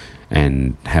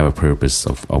and have a purpose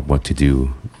of what to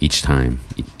do each time,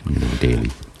 you know,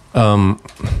 daily. How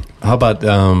about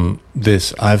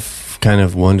this? I've kind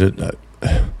of wondered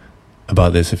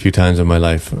about this a few times in my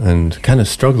life and kind of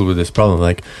struggled with this problem.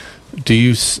 Like, do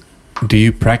you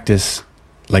practice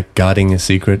like guarding a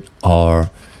secret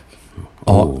or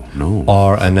no.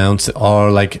 Or announce, or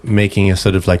like making a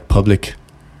sort of like public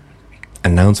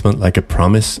announcement, like a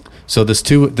promise? So there's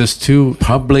two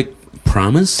Public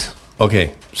promise?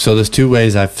 Okay, so there's two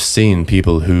ways I've seen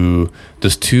people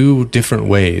there's two different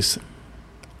ways,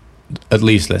 at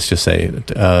least let's just say,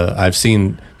 I've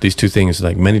seen these two things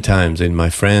like many times in my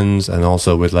friends and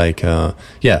also with like,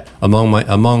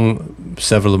 among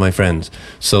several of my friends.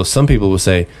 So some people will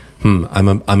say,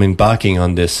 I'm embarking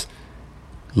on this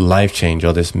life change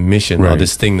or this mission or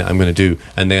this thing that I'm going to do,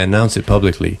 and they announce it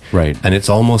publicly. Right. And it's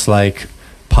almost like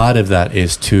part of that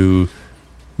is to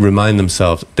remind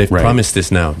themselves they've promised this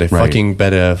now. They fucking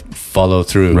better follow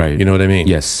through. Right. You know what I mean?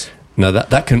 Yes. Now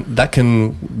that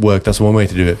can work. That's one way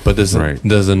to do it. But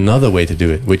there's another way to do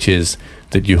it, which is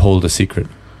that you hold a secret.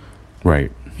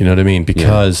 Right. You know what I mean?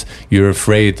 Because you're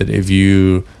afraid that if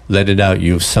you let it out,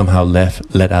 you've somehow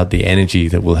let out the energy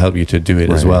that will help you to do it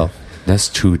as well. That's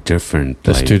two different.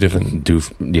 That's two different.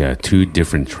 Two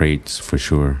different traits for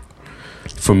sure.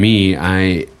 For me,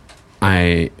 I'm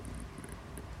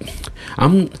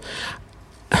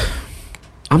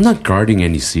not guarding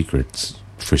any secrets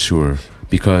for sure,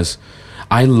 because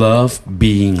I love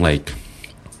being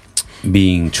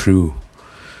true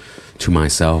to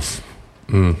myself,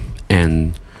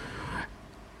 and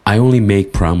I only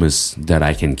make promise that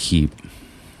I can keep.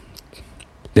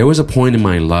 There was a point in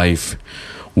my life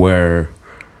where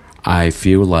I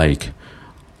feel like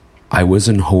I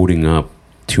wasn't holding up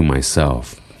to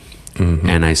myself,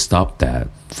 and I stopped that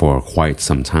for quite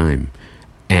some time,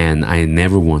 and I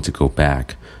never want to go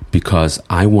back because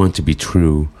I want to be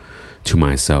true to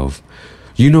myself.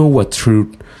 You know what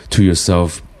true to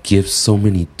yourself gives so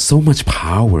much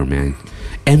power, man.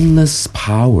 Endless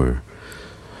power.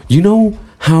 You know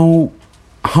how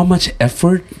much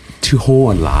effort to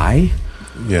hold a lie?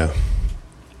 Yeah.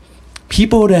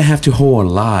 People that have to hold a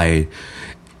lie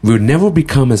will never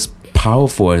become as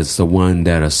powerful as the one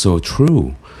that are so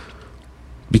true,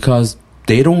 because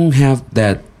they don't have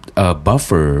that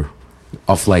buffer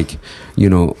of, like, you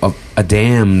know, of a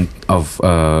dam of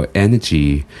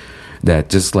energy that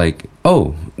just like,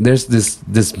 oh, there's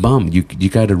this bump, you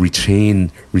got to retain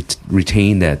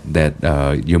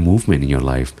that your movement in your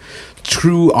life.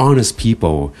 True honest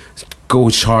people go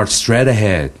charge straight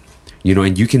ahead, you know,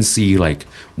 and you can see like,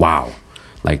 wow,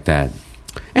 like that.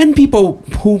 And people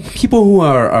who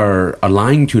are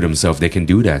lying to themselves, they can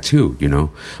do that too, you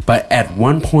know. But at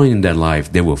one point in their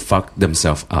life, they will fuck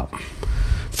themselves up,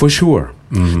 for sure.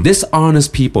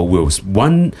 Dishonest people will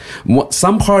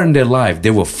some part in their life,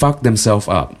 they will fuck themselves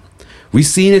up. We've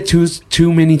seen it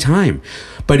too many times.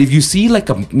 But if you see like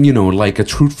a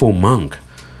truthful monk,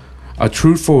 a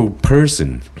truthful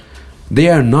person, they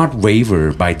are not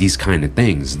wavered by these kind of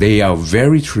things. They are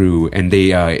very true, and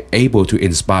they are able to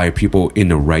inspire people in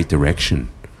the right direction.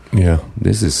 Yeah.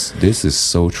 This is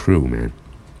so true, man.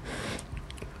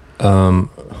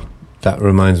 That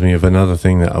reminds me of another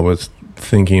thing that I was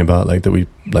thinking about, like that we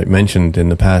like mentioned in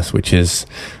the past, which is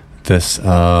this.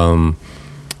 Those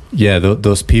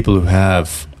people who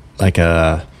have like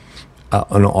an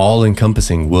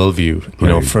all-encompassing worldview, you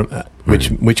know, from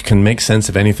which can make sense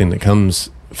of anything that comes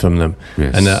from them.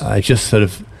 Yes. And I just sort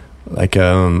of like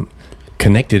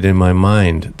connected in my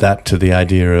mind that to the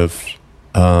idea of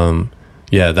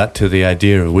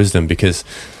wisdom, because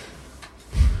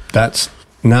that's,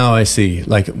 now I see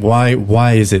like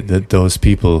why is it that those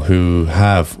people who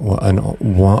have an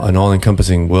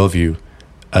all-encompassing worldview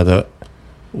are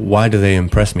why do they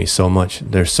impress me so much?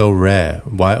 They're so rare.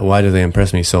 Why do they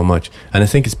impress me so much? And I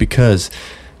think it's because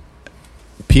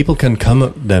people can come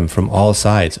at them from all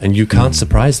sides, and you can't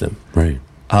surprise them. Right.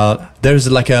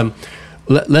 There's like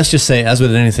let's just say, as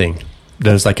with anything,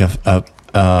 there's like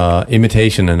a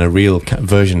imitation and a real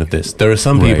version of this. There are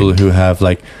some people who have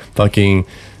like fucking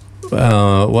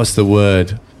what's the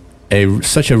word?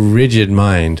 Such a rigid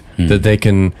mind that they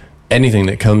can, anything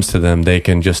that comes to them, they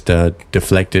can just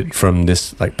deflect it from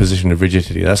this like position of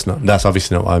rigidity. That's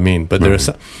obviously not what I mean. But there are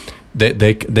some,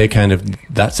 they kind of,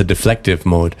 that's a deflective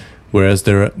mode. Whereas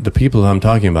the people who I'm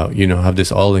talking about, have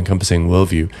this all-encompassing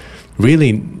worldview.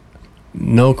 Really,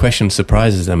 no question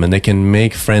surprises them, and they can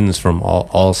make friends from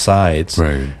all sides,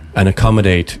 and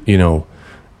accommodate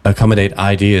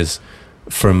ideas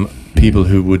from people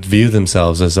who would view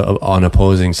themselves as on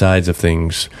opposing sides of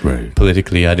things,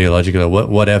 politically, ideologically, or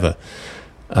whatever.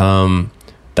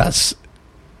 That's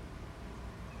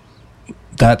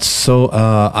so.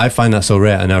 I find that so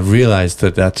rare, and I've realized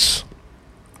that's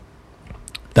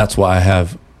what I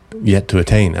have yet to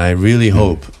attain. I really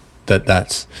hope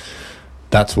that's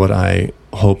what I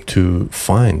hope to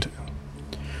find.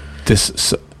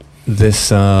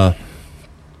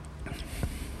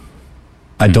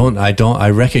 I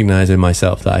recognize in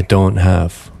myself that I don't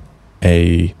have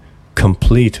a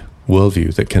complete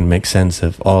worldview that can make sense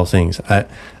of all things.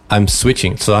 I'm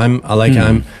switching. So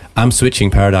I'm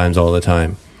switching paradigms all the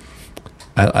time.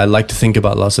 I like to think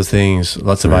about lots of things,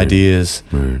 lots of ideas,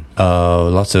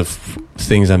 lots of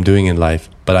things I'm doing in life,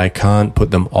 but I can't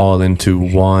put them all into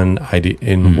one idea,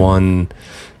 in one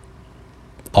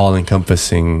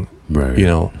all-encompassing,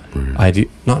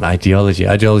 not ideology.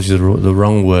 Ideology is the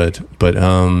wrong word, but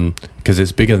because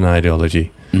it's bigger than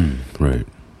ideology. Right.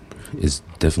 It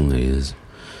definitely is.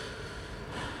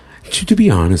 To be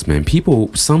honest, man,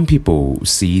 some people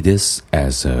see this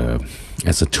as a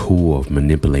tool of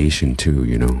manipulation too,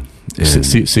 And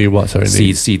see what? Sorry.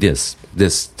 See this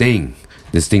thing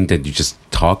that you just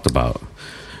talked about,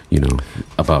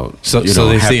 about so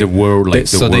they have see the world like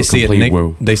so the they see it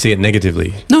world. They see it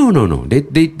negatively. No.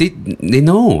 They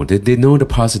know the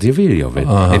positivity of it,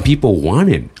 and people want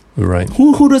it. Right.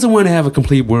 Who doesn't want to have a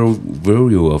complete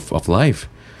worldview of life?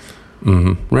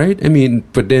 Mm-hmm. Right. I mean,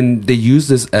 but then they use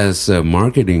this as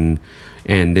marketing,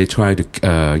 and they try to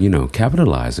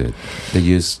capitalize it. They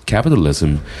use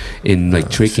capitalism in like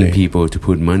tricking people to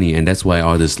put money, and that's why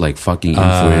all this like fucking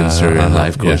influencer and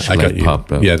life coach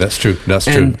popped up. Yeah, that's true. That's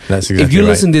and true. That's exactly if you right.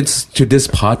 listen to this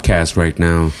podcast right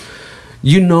now,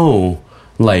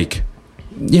 like.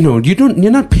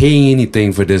 You're not paying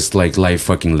anything for this like life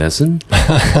fucking lesson.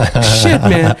 Shit,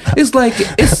 man. It's like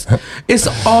it's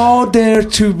all there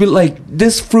to be like,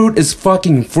 this fruit is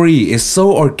fucking free. It's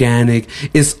so organic.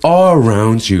 It's all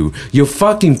around you. Your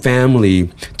fucking family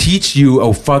teach you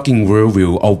a fucking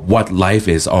worldview of what life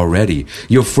is already.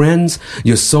 Your friends,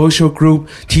 your social group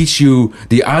teach you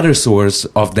the other source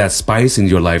of that spice in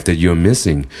your life that you're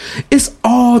missing. It's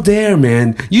all there,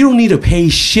 man. You don't need to pay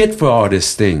shit for all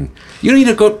this thing. You don't need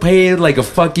to go pay like a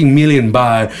fucking $1 million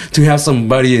baht to have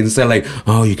somebody and say like,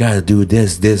 oh, you gotta do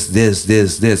this,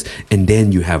 and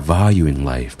then you have value in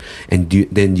life, and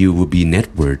then you will be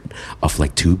net worth of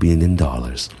like $2 billion.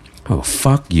 Oh,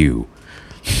 fuck you.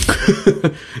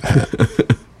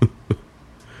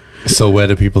 So where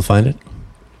do people find it?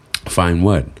 Find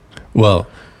what? Well,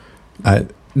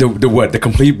 the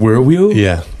complete worldview?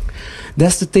 Yeah,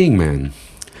 that's the thing, man.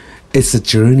 It's a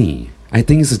journey. I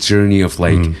think it's a journey of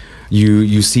like.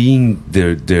 You seeing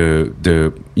the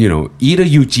either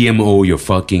you GMO your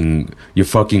fucking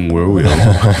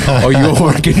worldview or you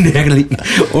organic.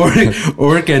 Or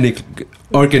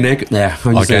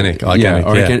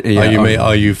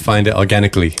you find it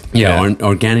organically.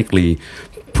 Organically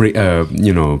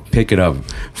pick it up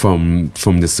from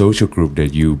the social group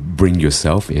that you bring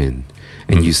yourself in,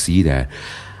 and you see that.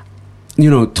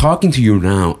 Talking to you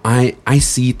now, I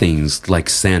see things like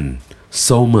Zen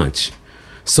so much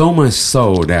so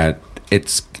that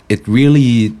it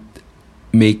really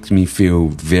makes me feel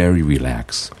very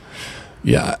relaxed.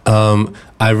 Yeah,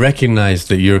 I recognize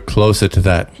that you're closer to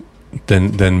that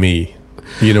than me.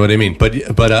 You know what I mean? But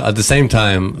at the same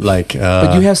time, like,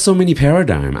 but you have so many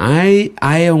paradigms.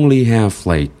 I only have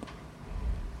like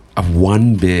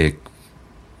one big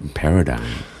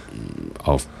paradigm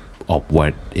of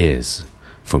what is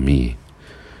for me.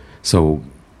 So.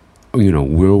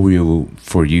 Worldview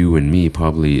for you and me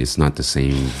probably is not the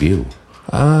same view.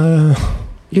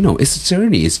 It's a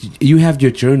journey. You have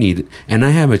your journey, and I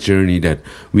have a journey that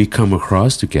we come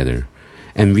across together,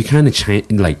 and we kind of share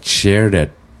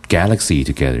that galaxy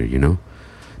together.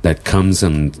 that comes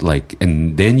and like,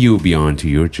 and then you'll be on to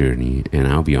your journey and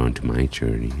I'll be on to my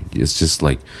journey. It's just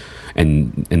like,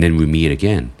 and then we meet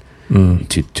again.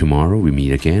 Tomorrow we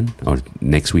meet again, or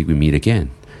next week we meet again.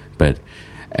 But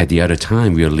at the other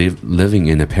time, we are living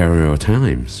in a parallel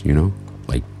times, you know?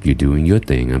 Like, you're doing your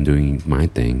thing, I'm doing my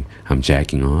thing. I'm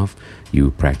jacking off,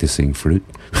 you practicing fruit.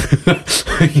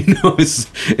 You know,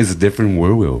 it's a different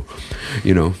world,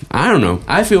 you know? I don't know.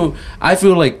 I feel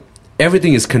like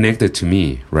everything is connected to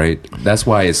me, right? That's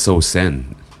why it's so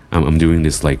zen. I'm doing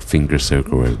this like finger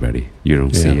circle, everybody. You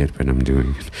don't see it, but I'm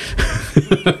doing it.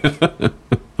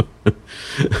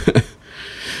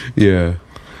 Yeah.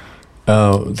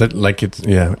 That like it's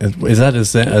Is that a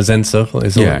Zen circle?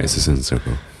 It's a Zen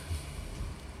circle.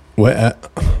 Where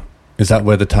is that?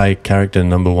 Where the Thai character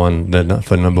number one comes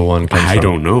from? I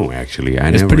don't know actually.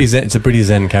 Pretty Zen. It's a pretty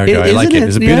Zen character. I like it.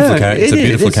 It's a beautiful character. It's a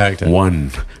beautiful character.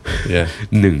 One. Yeah.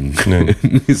 Nung.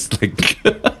 It's like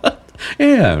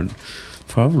yeah,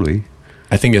 probably.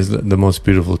 I think it's the most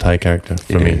beautiful Thai character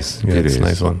for me. It's a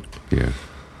nice one. Yeah.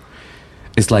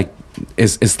 It's like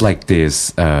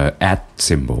this at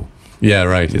symbol. Yeah,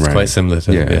 right. It's quite similar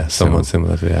to somewhat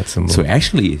similar to the at symbol. So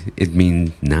actually, it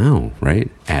means now,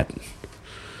 right? At.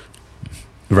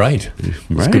 Right.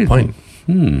 That's a good point.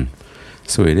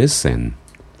 So it is Zen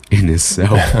in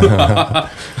itself.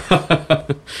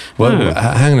 Well,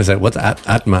 hang on a sec. What's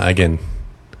Atma again?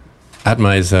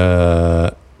 Atma is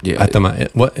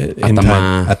Atama. What in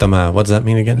Thai? Atama. What does that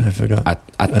mean again? I forgot.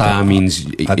 Atta means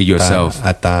yourself.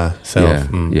 Atta, self.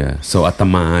 Yeah. So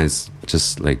Atama is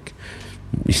just like,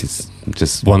 it's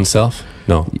just oneself.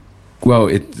 No. Well,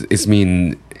 it's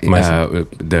mean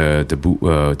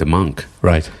the monk.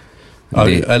 Right.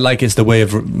 Like it's the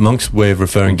monk's way of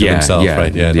referring to themselves,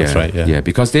 right? Yeah, that's right. Yeah,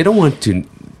 because they don't want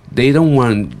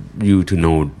you to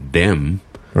know them,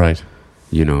 right?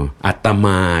 You know,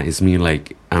 Atama is mean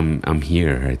like I'm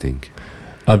here. I think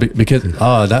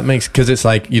because it's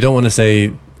like you don't want to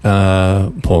say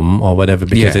pom or whatever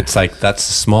because it's like that's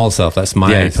small self, that's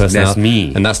my personality, that's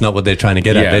me, and that's not what they're trying to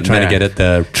get at. They're trying to get at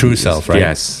the true self, right?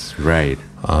 Yes, right.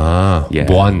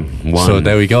 One. So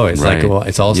there we go. It's like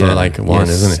it's also like one,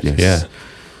 isn't it? Yes.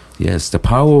 Yes. The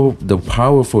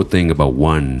powerful thing about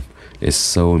one is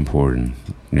so important.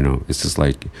 You know, it's just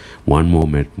like one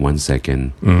moment, 1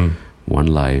 second, one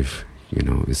life. You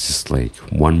know, it's just like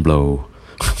one blow.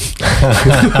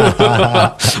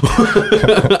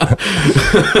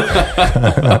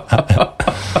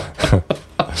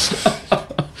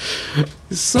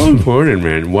 It's so important,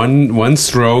 man. One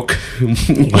stroke,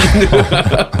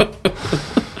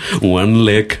 one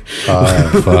lick,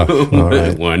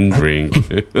 right. One drink,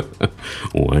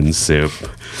 one sip.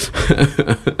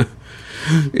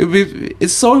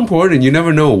 It's so important. You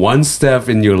never know. One step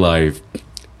in your life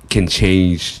can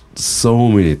change so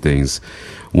many things.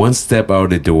 One step out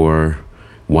the door,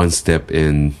 one step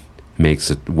in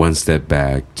makes it. One step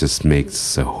back just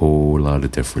makes a whole lot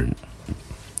of difference.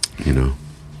 You know.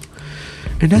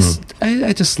 And that's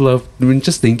I just love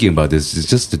just thinking about this. It's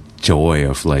just the joy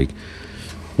of like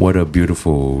what a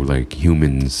beautiful like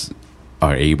humans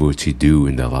are able to do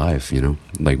in their life. You know,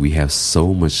 like we have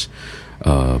so much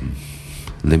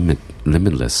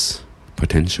limitless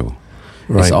potential.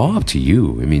 Right. It's all up to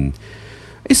you. I mean,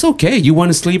 it's okay. You want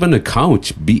to sleep on the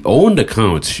couch? Own the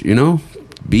couch. You know,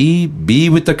 be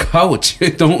with the couch.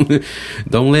 Don't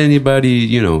let anybody.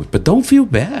 You know, but don't feel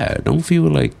bad. Don't feel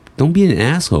like. Don't be an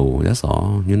asshole. That's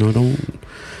all. You know,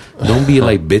 don't be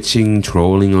like bitching,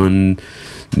 trolling on,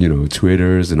 you know,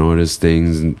 Twitters and all these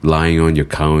things, lying on your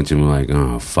couch and like,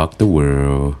 oh, fuck the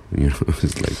world. You know,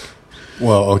 it's like.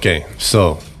 Well, okay.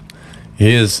 So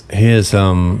here's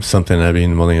something I've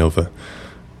been mulling over.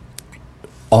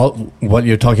 All what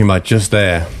you're talking about just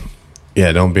there,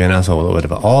 don't be an asshole or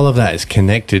whatever. All of that is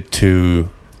connected to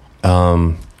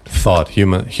thought,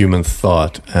 human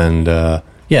thought, and.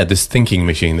 This thinking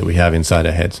machine that we have inside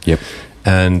our heads. Yep.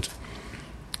 And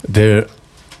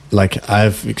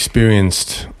I've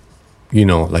experienced, you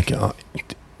know, like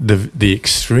the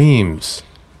extremes.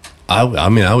 I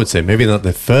mean, I would say maybe not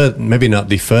the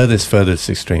furthest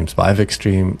extremes, but I've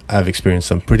experienced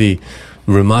some pretty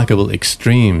remarkable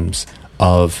extremes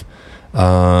of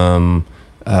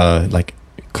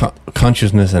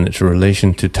consciousness and its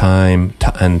relation to time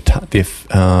and the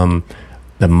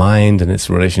mind and its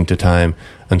relation to time.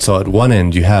 And so at one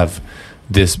end you have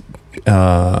this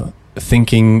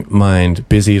thinking mind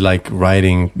busy like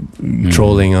writing,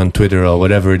 trolling on Twitter or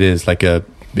whatever it is, like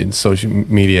in social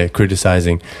media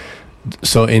criticizing.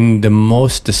 So in the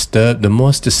most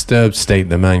disturbed state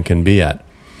the man can be at,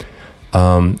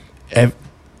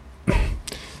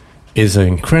 is an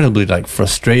incredibly like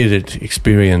frustrated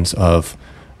experience of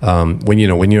when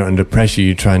you're under pressure,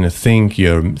 you're trying to think,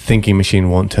 your thinking machine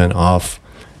won't turn off,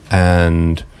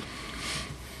 and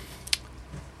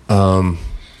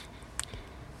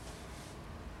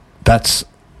that's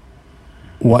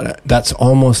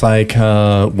almost like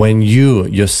when you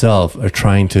yourself are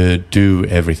trying to do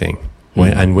everything,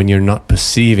 when you're not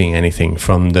perceiving anything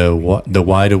from the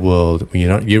wider world.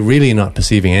 You're really not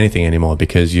perceiving anything anymore,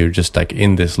 because you're just like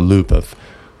in this loop of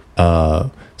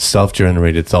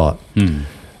self-generated thought.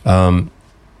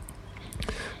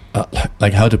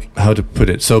 Like how to put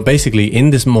it. So basically,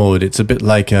 in this mode, it's a bit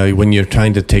like when you're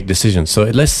trying to take decisions. So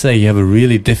let's say you have a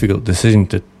really difficult decision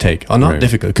to take, or not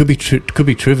difficult. It could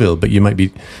be trivial, but you might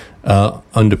be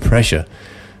under pressure.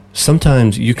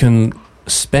 Sometimes you can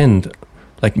spend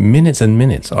like minutes and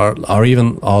minutes, or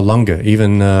longer,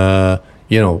 even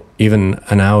even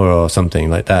an hour or something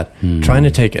like that, trying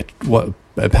to take what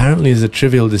apparently is a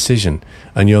trivial decision,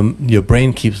 and your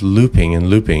brain keeps looping and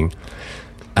looping.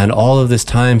 And all of this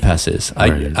time passes.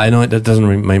 I know that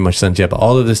doesn't make much sense yet, but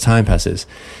all of this time passes,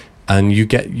 and you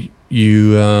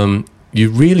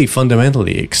really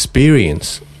fundamentally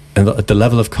experience, and at the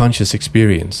level of conscious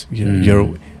experience,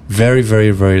 you're very,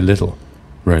 very, very little.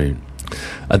 Right.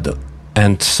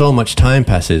 And so much time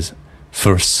passes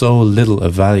for so little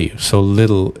of value, so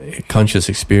little conscious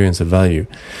experience of value.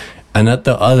 And at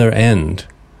the other end,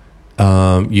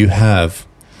 you have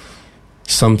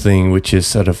something which is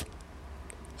sort of,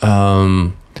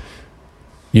 when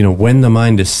the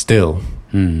mind is still,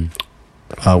 when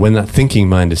that thinking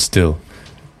mind is still,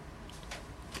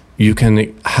 you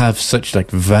can have such like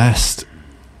vast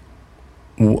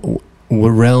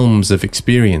realms of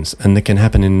experience, and they can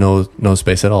happen in no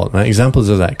space at all. Now, examples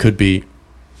of that could be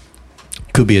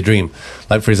a dream.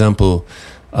 Like, for example,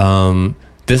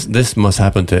 this must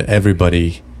happen to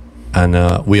everybody,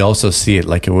 and we also see it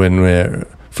like when we're,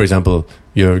 for example,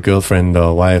 your girlfriend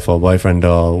or wife or boyfriend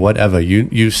or whatever,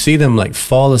 you see them like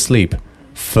fall asleep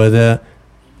for the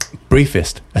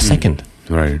briefest a second,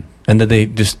 right, and that they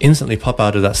just instantly pop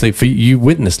out of that sleep. For you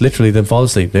witness literally them fall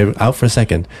asleep. They're out for a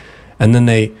second, and then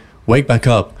they wake back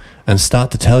up and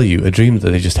start to tell you a dream that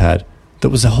they just had. That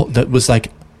was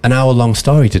like an hour-long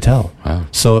story to tell. Wow.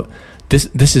 So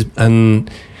this is, and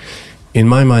in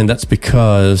my mind, that's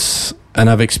because, and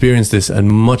I've experienced this at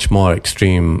much more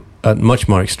extreme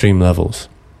levels.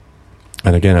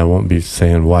 And again, I won't be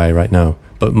saying why right now,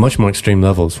 but much more extreme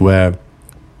levels, where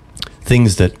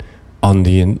things that on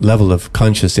the level of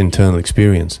conscious internal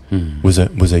experience was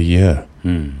a year,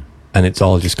 and it's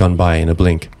all just gone by in a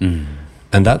blink.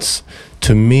 And that's,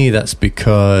 to me, that's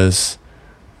because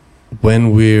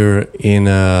when we're in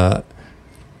a,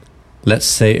 let's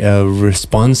say, a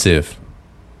responsive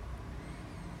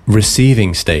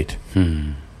receiving state,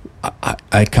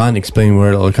 I can't explain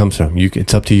where it all comes from.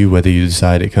 It's up to you whether you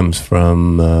decide it comes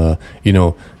from,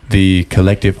 the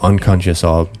collective unconscious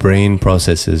or brain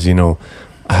processes,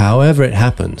 however it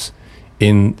happens,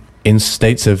 in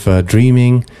states of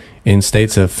dreaming, in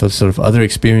states of sort of other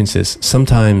experiences.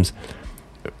 Sometimes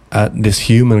at this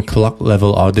human clock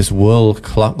level or this world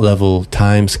clock level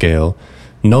time scale,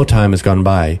 no time has gone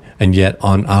by, and yet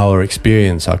on our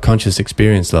experience, our conscious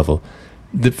experience level,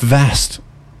 the vast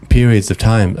periods of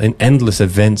time and endless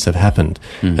events have happened.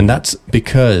 And that's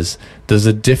because there's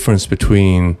a difference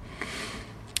between,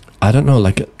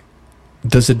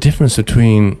 there's a difference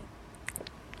between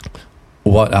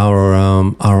what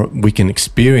our we can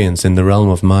experience in the realm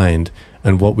of mind,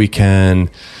 and what we can,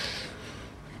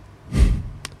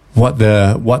 what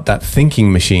that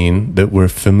thinking machine that we're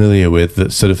familiar with,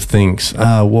 that sort of thinks,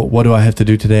 what do I have to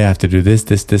do today? I have to do this,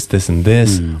 and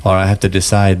this, or I have to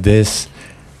decide this.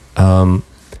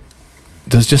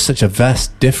 There's just such a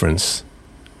vast difference.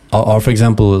 Or for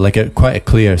example, like quite a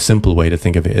clear, simple way to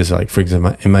think of it is like, for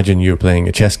example, imagine you're playing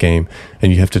a chess game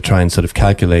and you have to try and sort of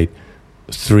calculate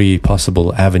 3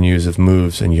 possible avenues of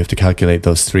moves, and you have to calculate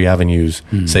those 3 avenues,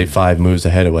 say 5 moves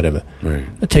ahead or whatever. Right.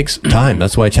 It takes time.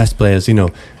 That's why chess players,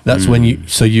 that's when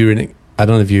you're in, I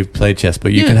don't know if you've played chess,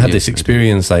 but you can have this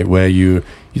experience like where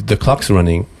the clock's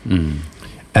running,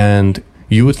 and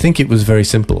you would think it was very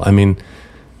simple. I mean,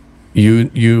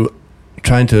 you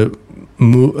trying to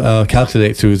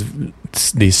calculate through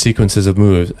these sequences of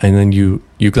moves, and then you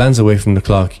glance away from the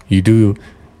clock, you do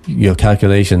your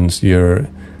calculations, your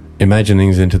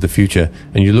imaginings into the future,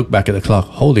 and you look back at the clock.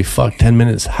 Holy fuck, 10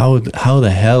 minutes. How the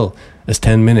hell has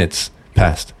 10 minutes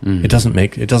passed? It doesn't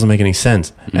make any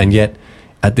sense. And yet,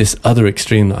 at this other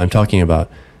extreme that I'm talking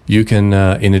about, you can,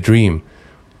 in a dream,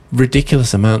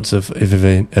 ridiculous amounts of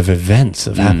events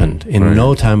have happened in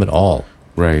no time at all.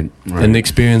 Right. And the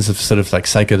experience of sort of like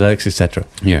psychedelics, etc.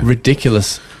 Yeah.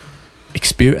 Ridiculous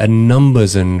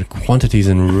numbers and quantities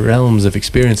and realms of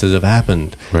experiences have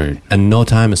happened, Right. and no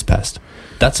time has passed.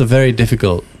 That's a very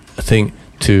difficult thing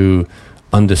to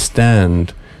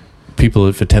understand. People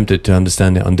have attempted to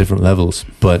understand it on different levels,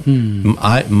 but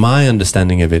my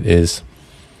understanding of it is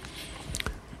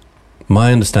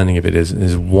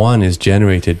one is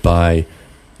generated by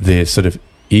the sort of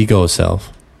ego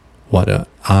self, what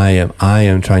I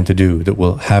am trying to do that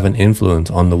will have an influence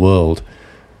on the world.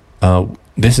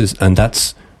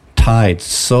 That's tied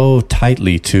so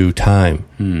tightly to time.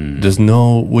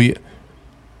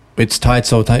 It's tied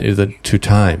so tightly to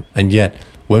time, and yet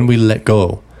when we let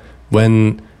go,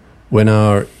 when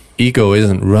our ego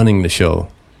isn't running the show,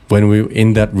 when we're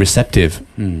in that receptive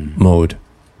mode,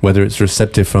 whether it's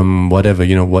receptive from whatever,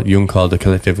 what Jung called the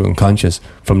collective unconscious,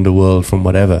 from the world, from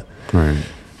whatever, Right.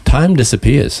 time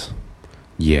disappears,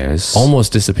 Yes.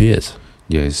 almost disappears.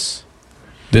 Yes.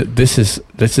 This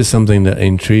is something that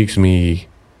intrigues me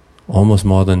almost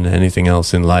more than anything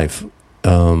else in life.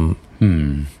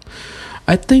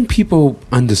 I think people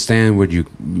understand what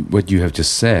you have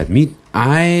just said.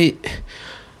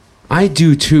 I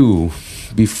do too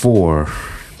before,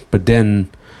 but then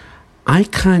I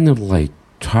kind of like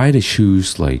try to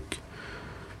choose like,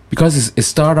 because it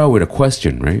start out with a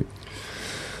question, right?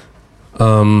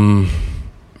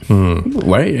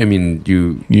 Right? I mean,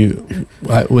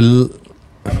 I will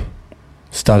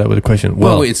start out with a question.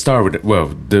 Well, it started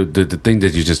with the thing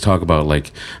that you just talked about,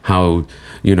 like how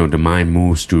the mind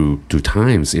moves through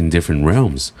times in different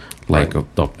realms, like Right.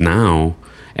 up now,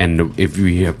 and if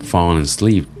we have fallen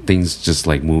asleep, things just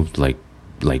like move like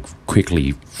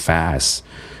quickly, fast.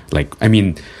 Like, I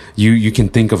mean, you can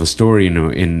think of a story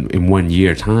in 1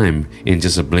 year time in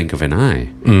just a blink of an eye,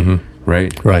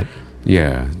 right? Right.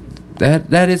 Yeah,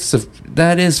 that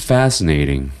is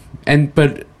fascinating, and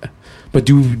but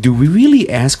do we really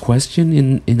ask question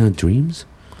in our dreams?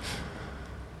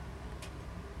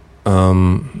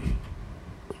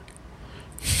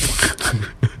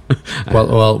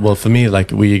 Well, for me,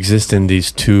 like, we exist in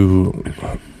these two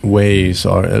ways,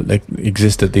 or like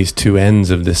exist at these two ends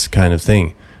of this kind of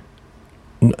thing.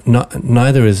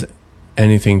 Neither is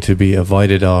anything to be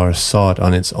avoided or sought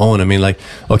on its own. I mean, like,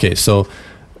 okay, so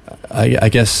I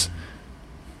guess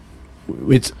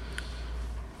it's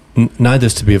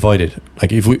neither's to be avoided.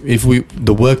 Like, if we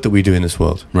the work that we do in this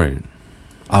world, Right.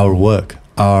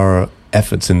 our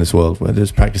efforts in this world, whether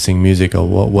it's practicing music or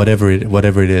whatever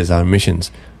it is, our missions,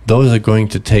 those are going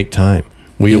to take time.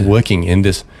 We are working in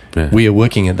this. Yeah. We are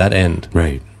working at that end,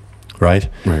 Right. right?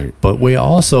 Right. But we are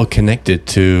also connected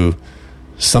to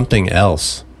something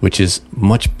else, which is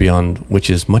much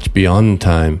beyond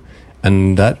time,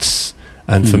 and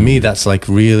for me, that's like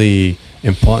really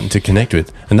important to connect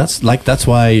with, and that's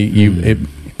why it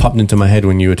popped into my head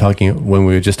when we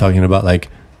were just talking about like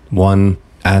one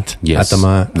at Yes.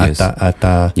 atama Yes.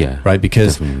 atta, Yeah, right,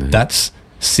 because definitely. that's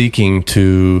seeking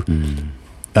to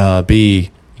be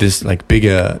this like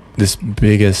bigger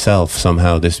self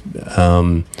somehow, this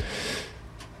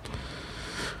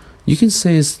You can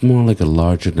say it's more like a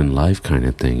larger than life kind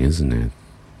of thing, isn't it?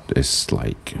 It's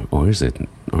like, or is it,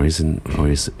 or isn't? I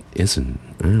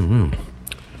don't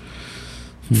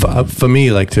know. for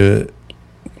me, like, to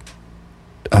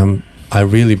I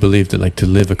really believe that, like, to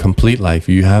live a complete life,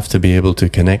 you have to be able to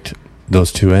connect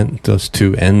those two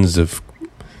ends of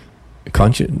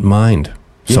conscious mind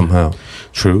somehow.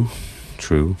 True.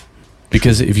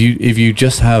 Because if you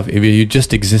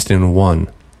just exist in one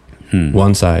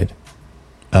side,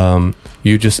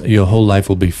 your whole life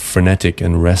will be frenetic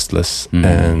and restless,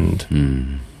 and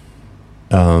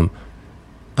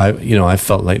I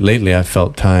felt like lately I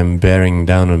felt time bearing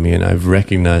down on me, and I've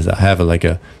recognized that I have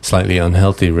a slightly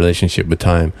unhealthy relationship with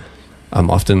time. I'm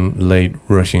often late,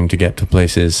 rushing to get to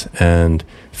places and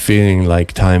feeling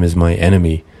like time is my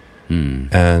enemy.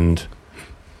 And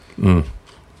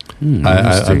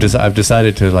I've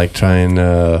decided to like try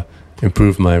and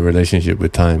improve my relationship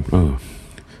with time. Oh,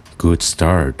 good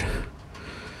start.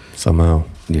 Somehow.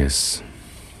 Yes.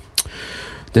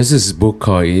 There's this book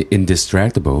called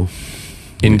Indistractable.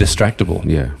 Indistractable.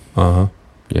 Yeah. Uh-huh.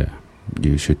 Yeah.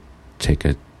 You should take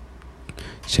a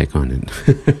check on it.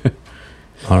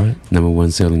 All right.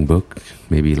 #1 selling book,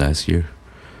 maybe last year.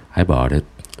 I bought it.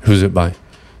 Who's it by?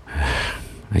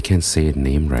 I can't say the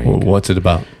name right. What's it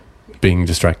about? Being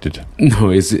distracted. No,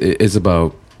 it's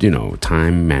about,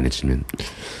 time management.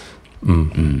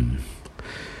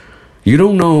 You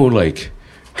don't know like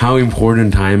how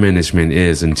important time management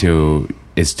is until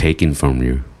it's taken from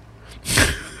you.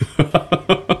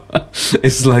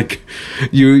 It's like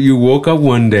you woke up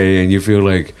one day and you feel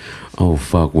like, oh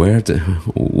fuck,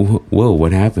 whoa,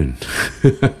 what happened?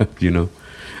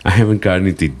 I haven't got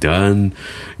anything done.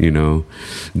 You know,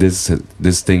 this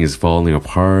thing is falling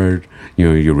apart. You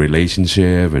know, your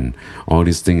relationship and all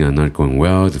these things are not going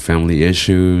well. The family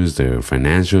issues, the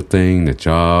financial thing, the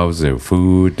jobs, the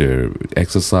food, the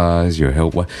exercise, your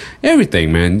health,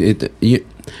 everything, man.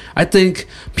 I think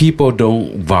people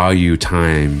don't value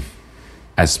time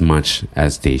as much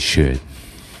as they should.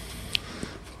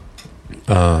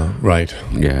 Right.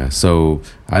 Yeah, so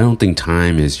I don't think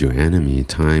time is your enemy.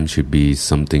 Time should be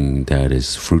something that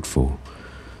is fruitful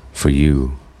for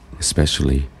you,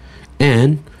 especially.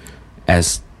 And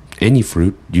as any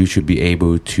fruit, you should be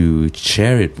able to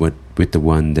share it with the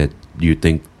one that you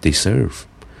think deserve,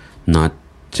 not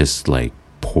just like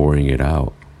pouring it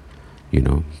out, you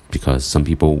know, because some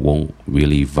people won't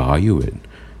really value it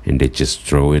and they just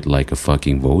throw it like a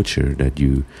fucking vulture that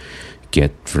you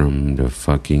get from the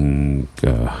fucking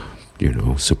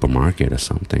supermarket or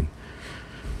something.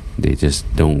 They just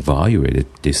don't value it.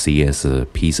 They see it as a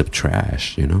piece of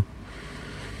trash, you know.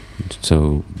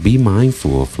 So be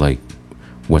mindful of like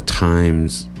what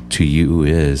times to you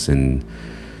is, and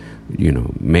you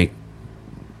know, make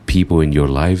people in your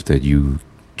life that you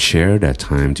share that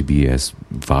time to be as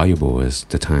valuable as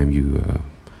the time you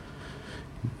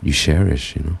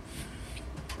cherish, you know.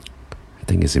 I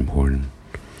think it's important.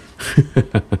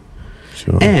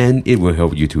 Sure. And it will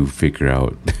help you to figure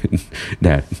out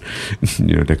that,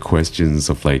 you know, the questions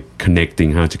of like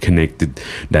connecting, how to connect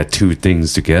that two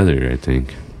things together, I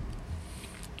think,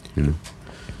 you know.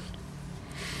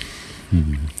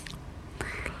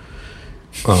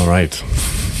 All right.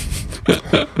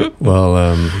 Well,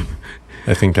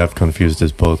 I think I've confused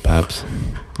us both, perhaps.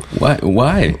 Why?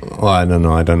 Well, I don't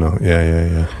know.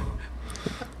 Yeah.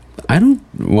 I don't.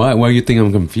 Why you think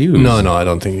I'm confused? No, I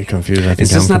don't think you're confused. I think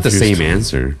it's just I'm not confused. the same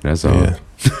answer. That's all.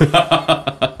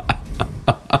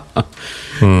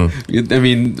 Yeah. I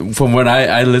mean, from what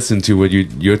I listened to, what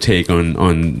your take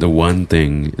on the one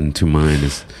thing and to mine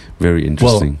is very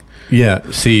interesting. Well, yeah.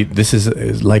 See, this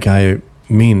is like I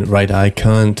mean, right? I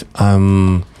can't.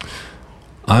 I'm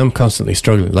constantly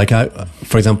struggling. Like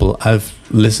for example, I've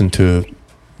listened to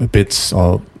bits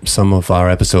of some of our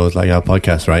episodes, like our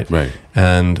podcast, right? Right.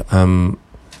 And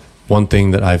one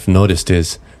thing that I've noticed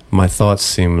is my thoughts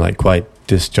seem like quite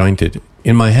disjointed.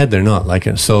 In my head, they're not. Like,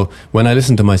 so when I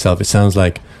listen to myself, it sounds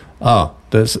like,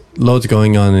 there's loads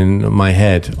going on in my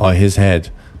head or his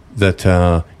head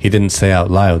that he didn't say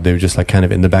out loud. They were just like kind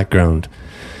of in the background.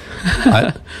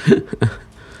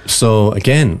 So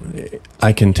again,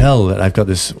 I can tell that I've got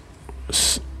this.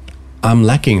 I'm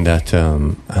lacking that.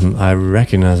 I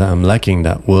recognize that I'm lacking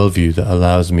that worldview that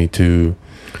allows me to.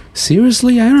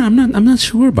 Seriously, I'm not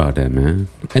sure about that, man.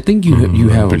 I think you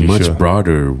have a much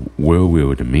broader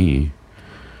worldview than me,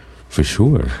 for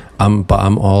sure. But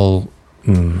I'm all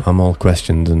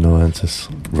questions and no answers.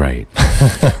 Right.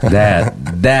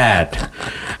 that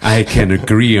I can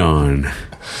agree on.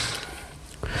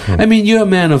 I mean, you're a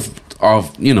man of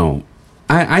you know.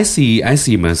 I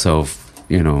see myself,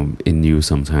 you know, in you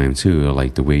sometimes too,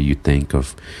 like the way you think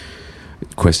of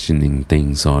questioning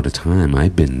things all the time.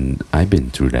 I've been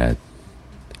through that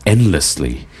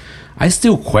endlessly. I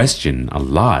still question a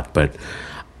lot, but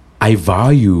I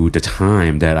value the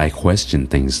time that I question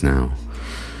things now.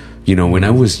 You know, when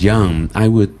I was young, I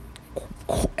would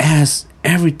ask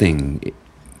everything.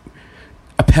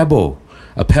 A pebble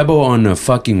on a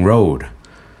fucking road,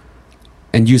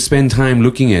 and you spend time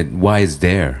looking at why it's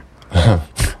there.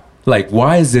 Like,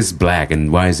 why is this black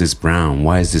and why is this brown?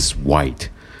 Why is this white?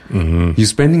 Mm-hmm. You're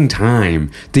spending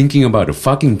time thinking about a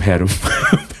fucking pebbles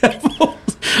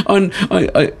on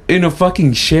in a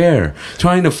fucking chair,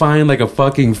 trying to find like a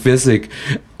fucking physics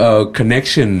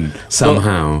connection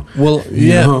somehow. Well,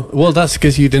 yeah. Know? Well, that's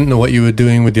because you didn't know what you were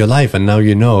doing with your life, and now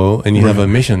you know, and you have a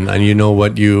mission, and you know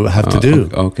what you have to do.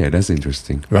 Okay, that's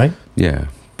interesting. Right? Yeah.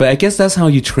 But I guess that's how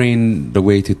you train the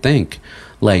way to think.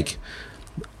 Like,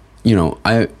 you know,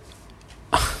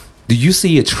 do you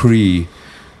see a tree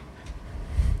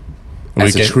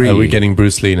as a tree? Are we getting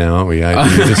Bruce Lee now, aren't we?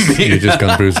 You just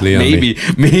gone Bruce Lee on me.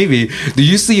 Maybe. Do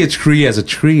you see a tree as a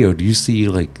tree, or do you see,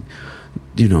 like,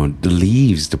 you know, the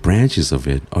leaves, the branches of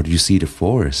it, or do you see the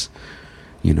forest?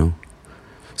 You know?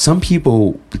 Some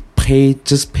people pay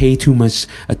too much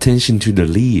attention to the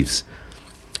leaves,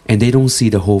 and they don't see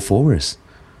the whole forest.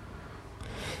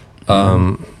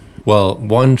 Well,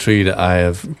 one tree that I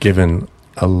have given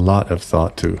a lot of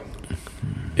thought to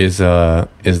is the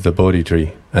Bodhi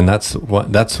tree, and that's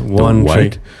one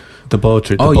tree. The Bodhi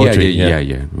tree. Oh,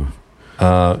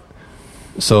 yeah.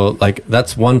 So like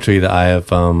that's one tree that I have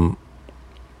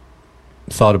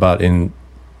thought about in.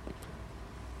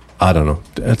 I don't know.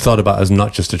 Thought about as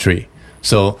not just a tree,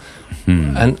 So,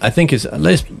 and I think it's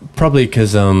probably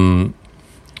because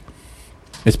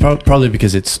probably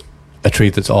because it's a tree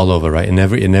that's all over, right? In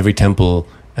every temple,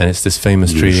 and it's this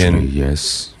famous tree. Usually, And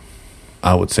yes,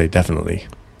 I would say definitely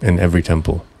in every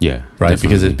temple, yeah, right?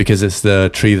 definitely. Because it's the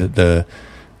tree that the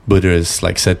Buddha is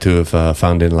like said to have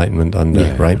found enlightenment under,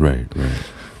 Yeah, right? right.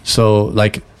 So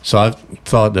I've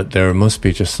thought that there must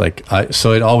be just like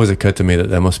so it always occurred to me that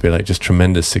there must be like just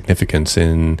tremendous significance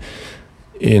in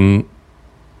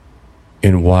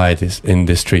why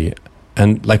this tree.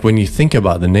 And like when you think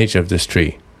about the nature of this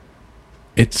tree,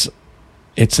 it's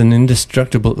an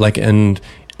indestructible, like, and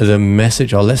the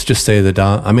message, or let's just say the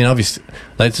Dharma. I mean, obviously,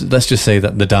 let's just say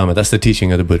that the Dharma, that's the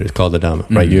teaching of the Buddha. It's called the Dharma,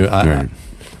 right? Right.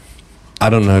 I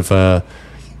don't know if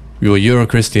you're a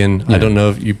Christian. Yeah. I don't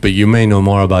know if you, but you may know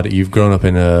more about it. You've grown up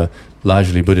in a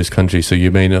largely Buddhist country, so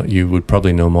you would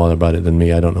probably know more about it than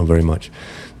me. I don't know very much.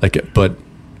 But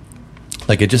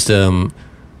it just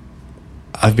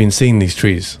I've been seeing these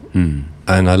trees, and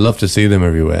I love to see them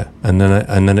everywhere. And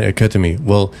then it occurred to me,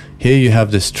 well, here you have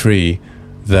this tree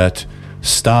that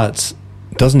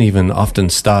doesn't even often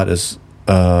start as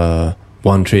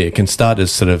one tree. It can start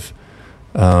as sort of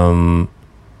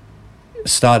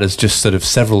just sort of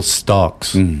several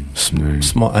stalks,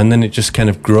 small, and then it just kind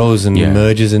of grows and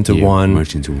merges into one.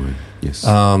 Merge into one. Yes.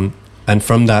 And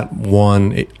from that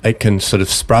one, it can sort of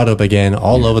sprout up again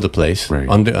all over the place, Right.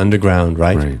 underground,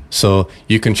 right? Right. So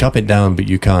you can chop it down, but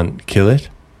you can't kill it.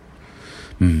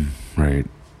 Right.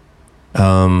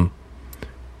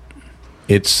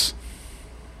 It's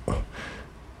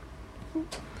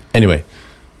anyway.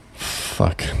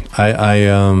 Fuck.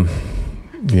 Yeah,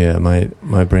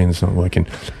 my brain's not working,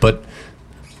 but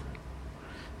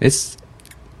I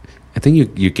think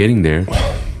you're getting there.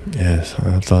 yes,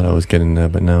 I thought I was getting there,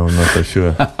 but now I'm not so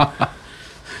sure.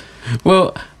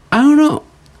 Well, I don't know.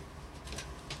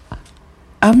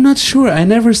 I'm not sure. I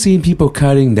never seen people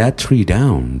cutting that tree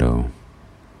down, though.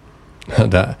 I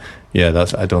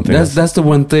don't think That's the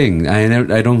one thing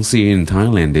I don't see in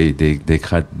Thailand. They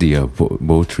cut the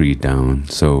bo tree down.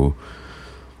 So,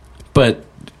 but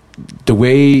the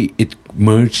way it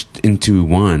merged into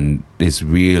one is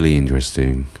really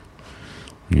interesting.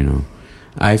 You know,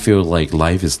 I feel like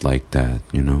life is like that.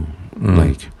 You know,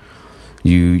 like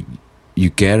you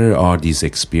gather all these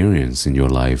experience in your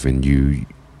life, and you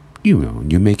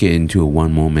make it into a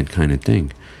one moment kind of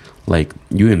thing. Like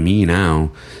you and me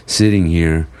now sitting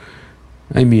here.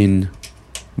 I mean,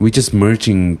 we're just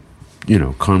merging,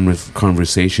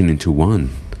 conversation into one.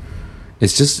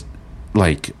 It's just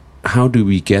like, how do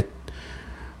we get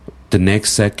the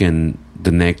next second,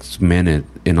 the next minute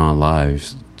in our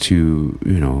lives to,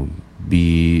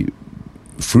 be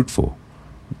fruitful,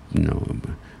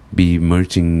 be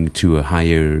merging to a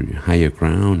higher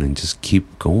ground and just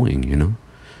keep going,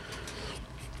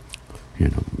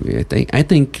 I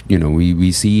think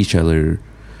we see each other,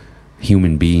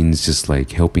 human beings, just like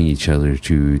helping each other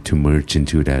to merge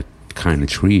into that kind of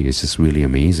tree. It's just really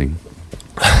amazing.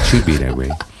 It should be that way.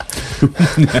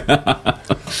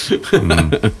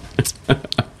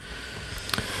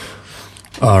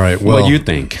 All right. Well, what do you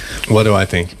think? What do I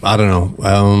think? I don't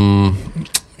know.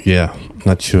 Yeah,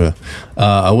 not sure.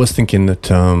 I was thinking that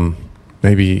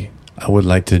maybe I would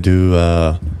like to do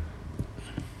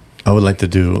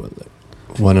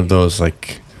one of those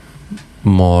like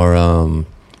more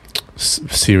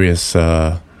serious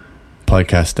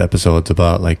podcast episodes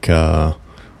about like the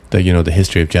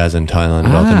history of jazz in Thailand,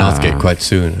 about the Northgate quite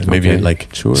soon. Maybe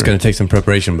sure. It's going to take some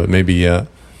preparation, but maybe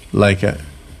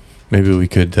maybe we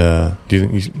could. Do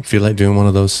you feel like doing one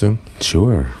of those soon?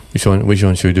 Sure. Which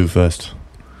one should we do first?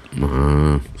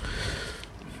 I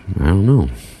don't know.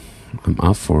 I'm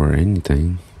up for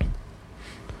anything.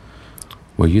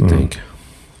 What do you think?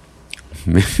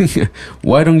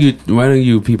 Why don't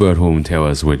you people at home tell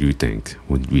us what you think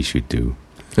what we should do?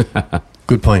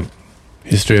 Good point.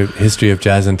 History of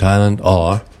jazz in Thailand,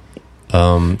 or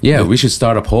we should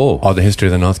start a poll. or the history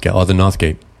of the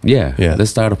Northgate. Yeah, Yeah.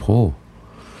 let's start a poll.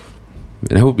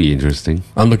 That would be interesting.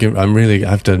 I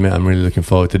have to admit, I'm really looking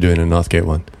forward to doing a Northgate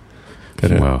one.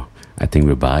 Well, I think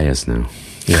we're biased now.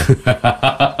 Yeah.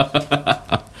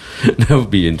 That would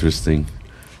be interesting.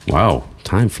 Wow,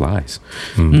 time flies.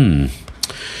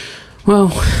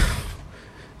 Well,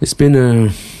 it's been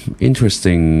a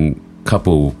interesting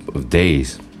couple of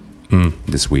days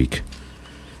this week.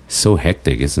 So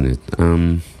hectic, isn't it?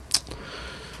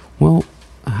 Well,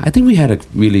 I think we had a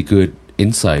really good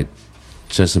insight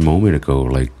just a moment ago,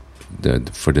 like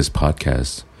for this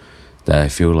podcast, that I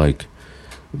feel like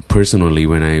personally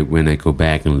when I go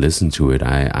back and listen to it,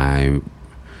 I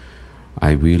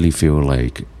really feel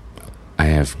like I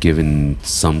have given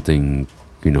something,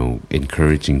 you know,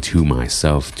 encouraging to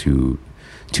myself to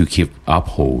keep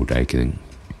uphold, I can,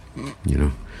 you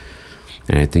know.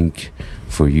 And I think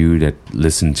for you that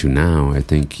listen to now, I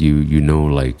think you know,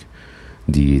 like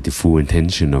the full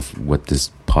intention of what this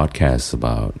podcast is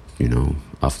about, you know,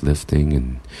 uplifting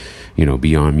and, you know,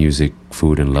 beyond music,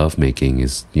 food and love making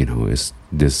is, you know, is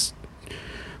this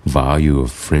value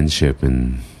of friendship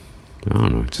and, I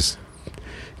don't know, just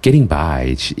getting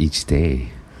by each day.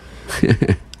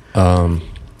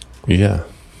 Yeah.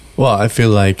 Well, I feel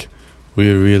like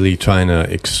we're really trying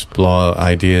to explore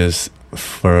ideas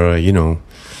for, you know,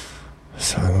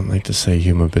 so I don't like to say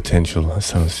human potential. That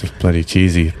sounds just bloody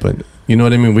cheesy, but you know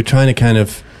what I mean? We're trying to kind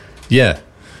of,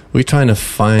 we're trying to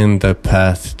find the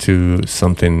path to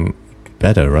something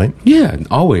better, right? Yeah,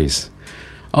 always.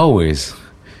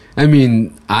 I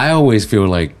mean, I always feel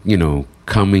like, you know,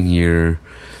 coming here,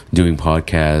 doing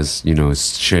podcasts, you know,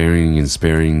 sharing and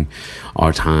sparing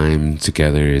our time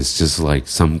together is just like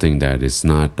something that is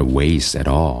not a waste at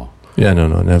all. Yeah, no,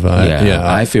 never.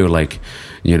 I feel like,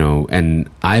 you know, and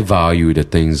I value the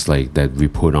things like that we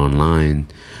put online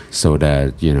so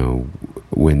that, you know,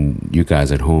 when you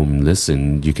guys at home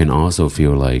listen, you can also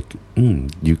feel like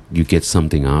you get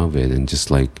something out of it and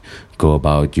just like go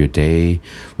about your day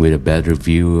with a better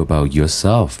view about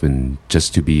yourself and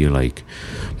just to be like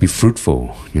be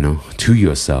fruitful, you know, to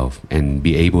yourself and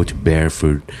be able to bear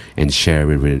fruit and share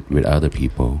it with other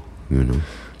people, you know.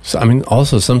 So I mean,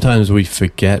 also sometimes we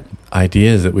forget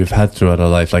ideas that we've had throughout our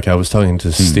life. Like I was talking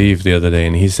to Steve the other day,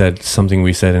 and he said something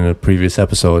we said in a previous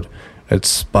episode. It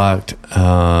sparked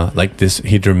like this.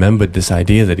 He'd remembered this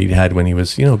idea that he'd had when he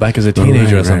was, you know, back as a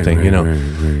teenager or something, you know.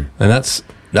 Right. And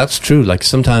that's true. Like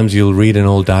sometimes you'll read an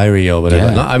old diary or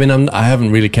whatever. Yeah. I mean, I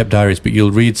haven't really kept diaries, but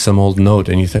you'll read some old note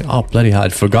and you think, oh bloody hell,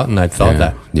 I'd forgotten I'd thought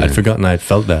that. Yeah. I'd forgotten I'd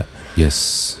felt that.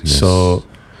 Yes. So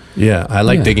yeah, I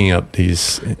like digging up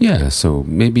these. Yeah. So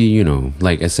maybe, you know,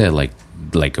 like I said, like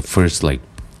a first like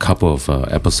couple of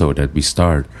episode that we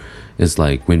start. It's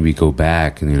like when we go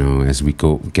back, you know, as we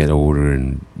get older,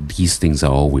 and these things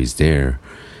are always there,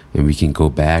 and we can go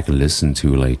back and listen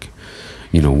to, like,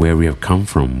 you know, where we have come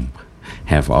from,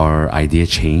 have our idea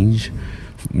change,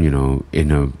 you know,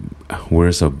 in a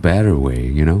worse or better way,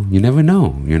 you know. You never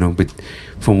know, you know. But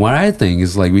from what I think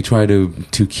is like we try to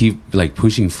keep like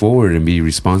pushing forward and be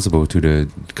responsible to the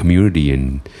community,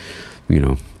 and you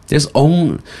know, there's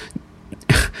only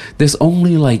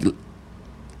like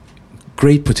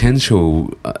great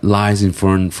potential lies in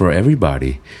front for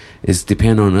everybody. It's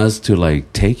depend on us to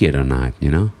like take it or not, you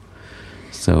know.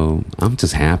 So I'm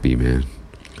just happy, man,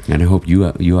 and I hope you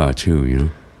are too, you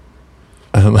know.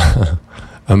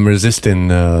 I'm resisting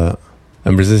the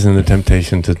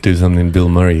temptation to do something Bill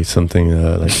Murray, something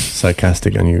like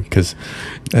sarcastic on you, because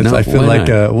I feel like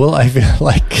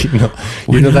you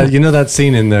know that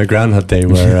scene in Groundhog Day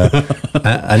where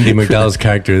Andy McDowell's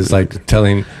character is like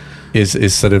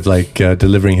is sort of like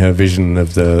delivering her vision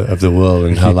of the world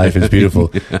and how life is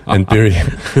beautiful, and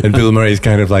Bill Murray is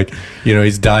kind of like, you know,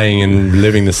 he's dying and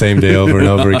living the same day over and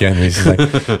over again. And he's like,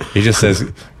 he just says,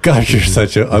 "Gosh, you're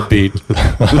such an upbeat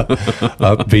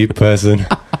person."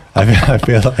 I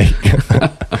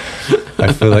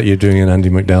feel like you're doing an Andy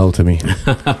McDowell to me.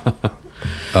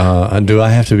 And do I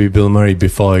have to be Bill Murray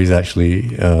before he's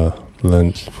actually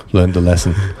learned the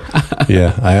lesson?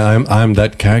 Yeah, I'm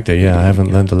that character. Yeah, I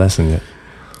haven't learned the lesson yet.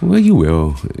 Well, you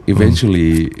will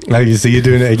eventually. Like you see, you're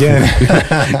doing it again.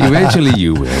 Eventually,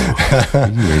 you will.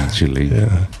 Eventually,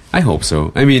 yeah. I hope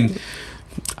so. I mean,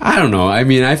 I don't know. I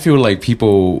mean, I feel like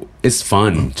people. It's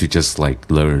fun to just like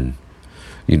learn.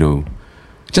 You know,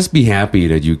 just be happy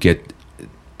that you get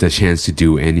the chance to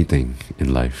do anything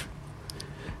in life.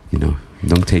 You know,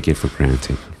 don't take it for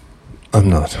granted. I'm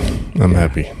not. I'm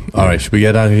happy. All right, should we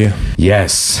get out of here?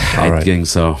 Yes, I think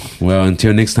so. Well,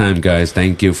 until next time, guys,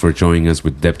 thank you for joining us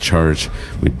with Depth Charge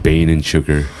with Bane and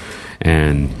Sugar.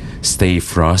 And stay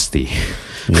frosty.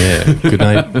 Yeah. Good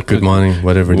night, good morning,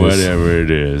 whatever it is. Whatever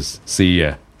it is. See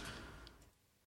ya.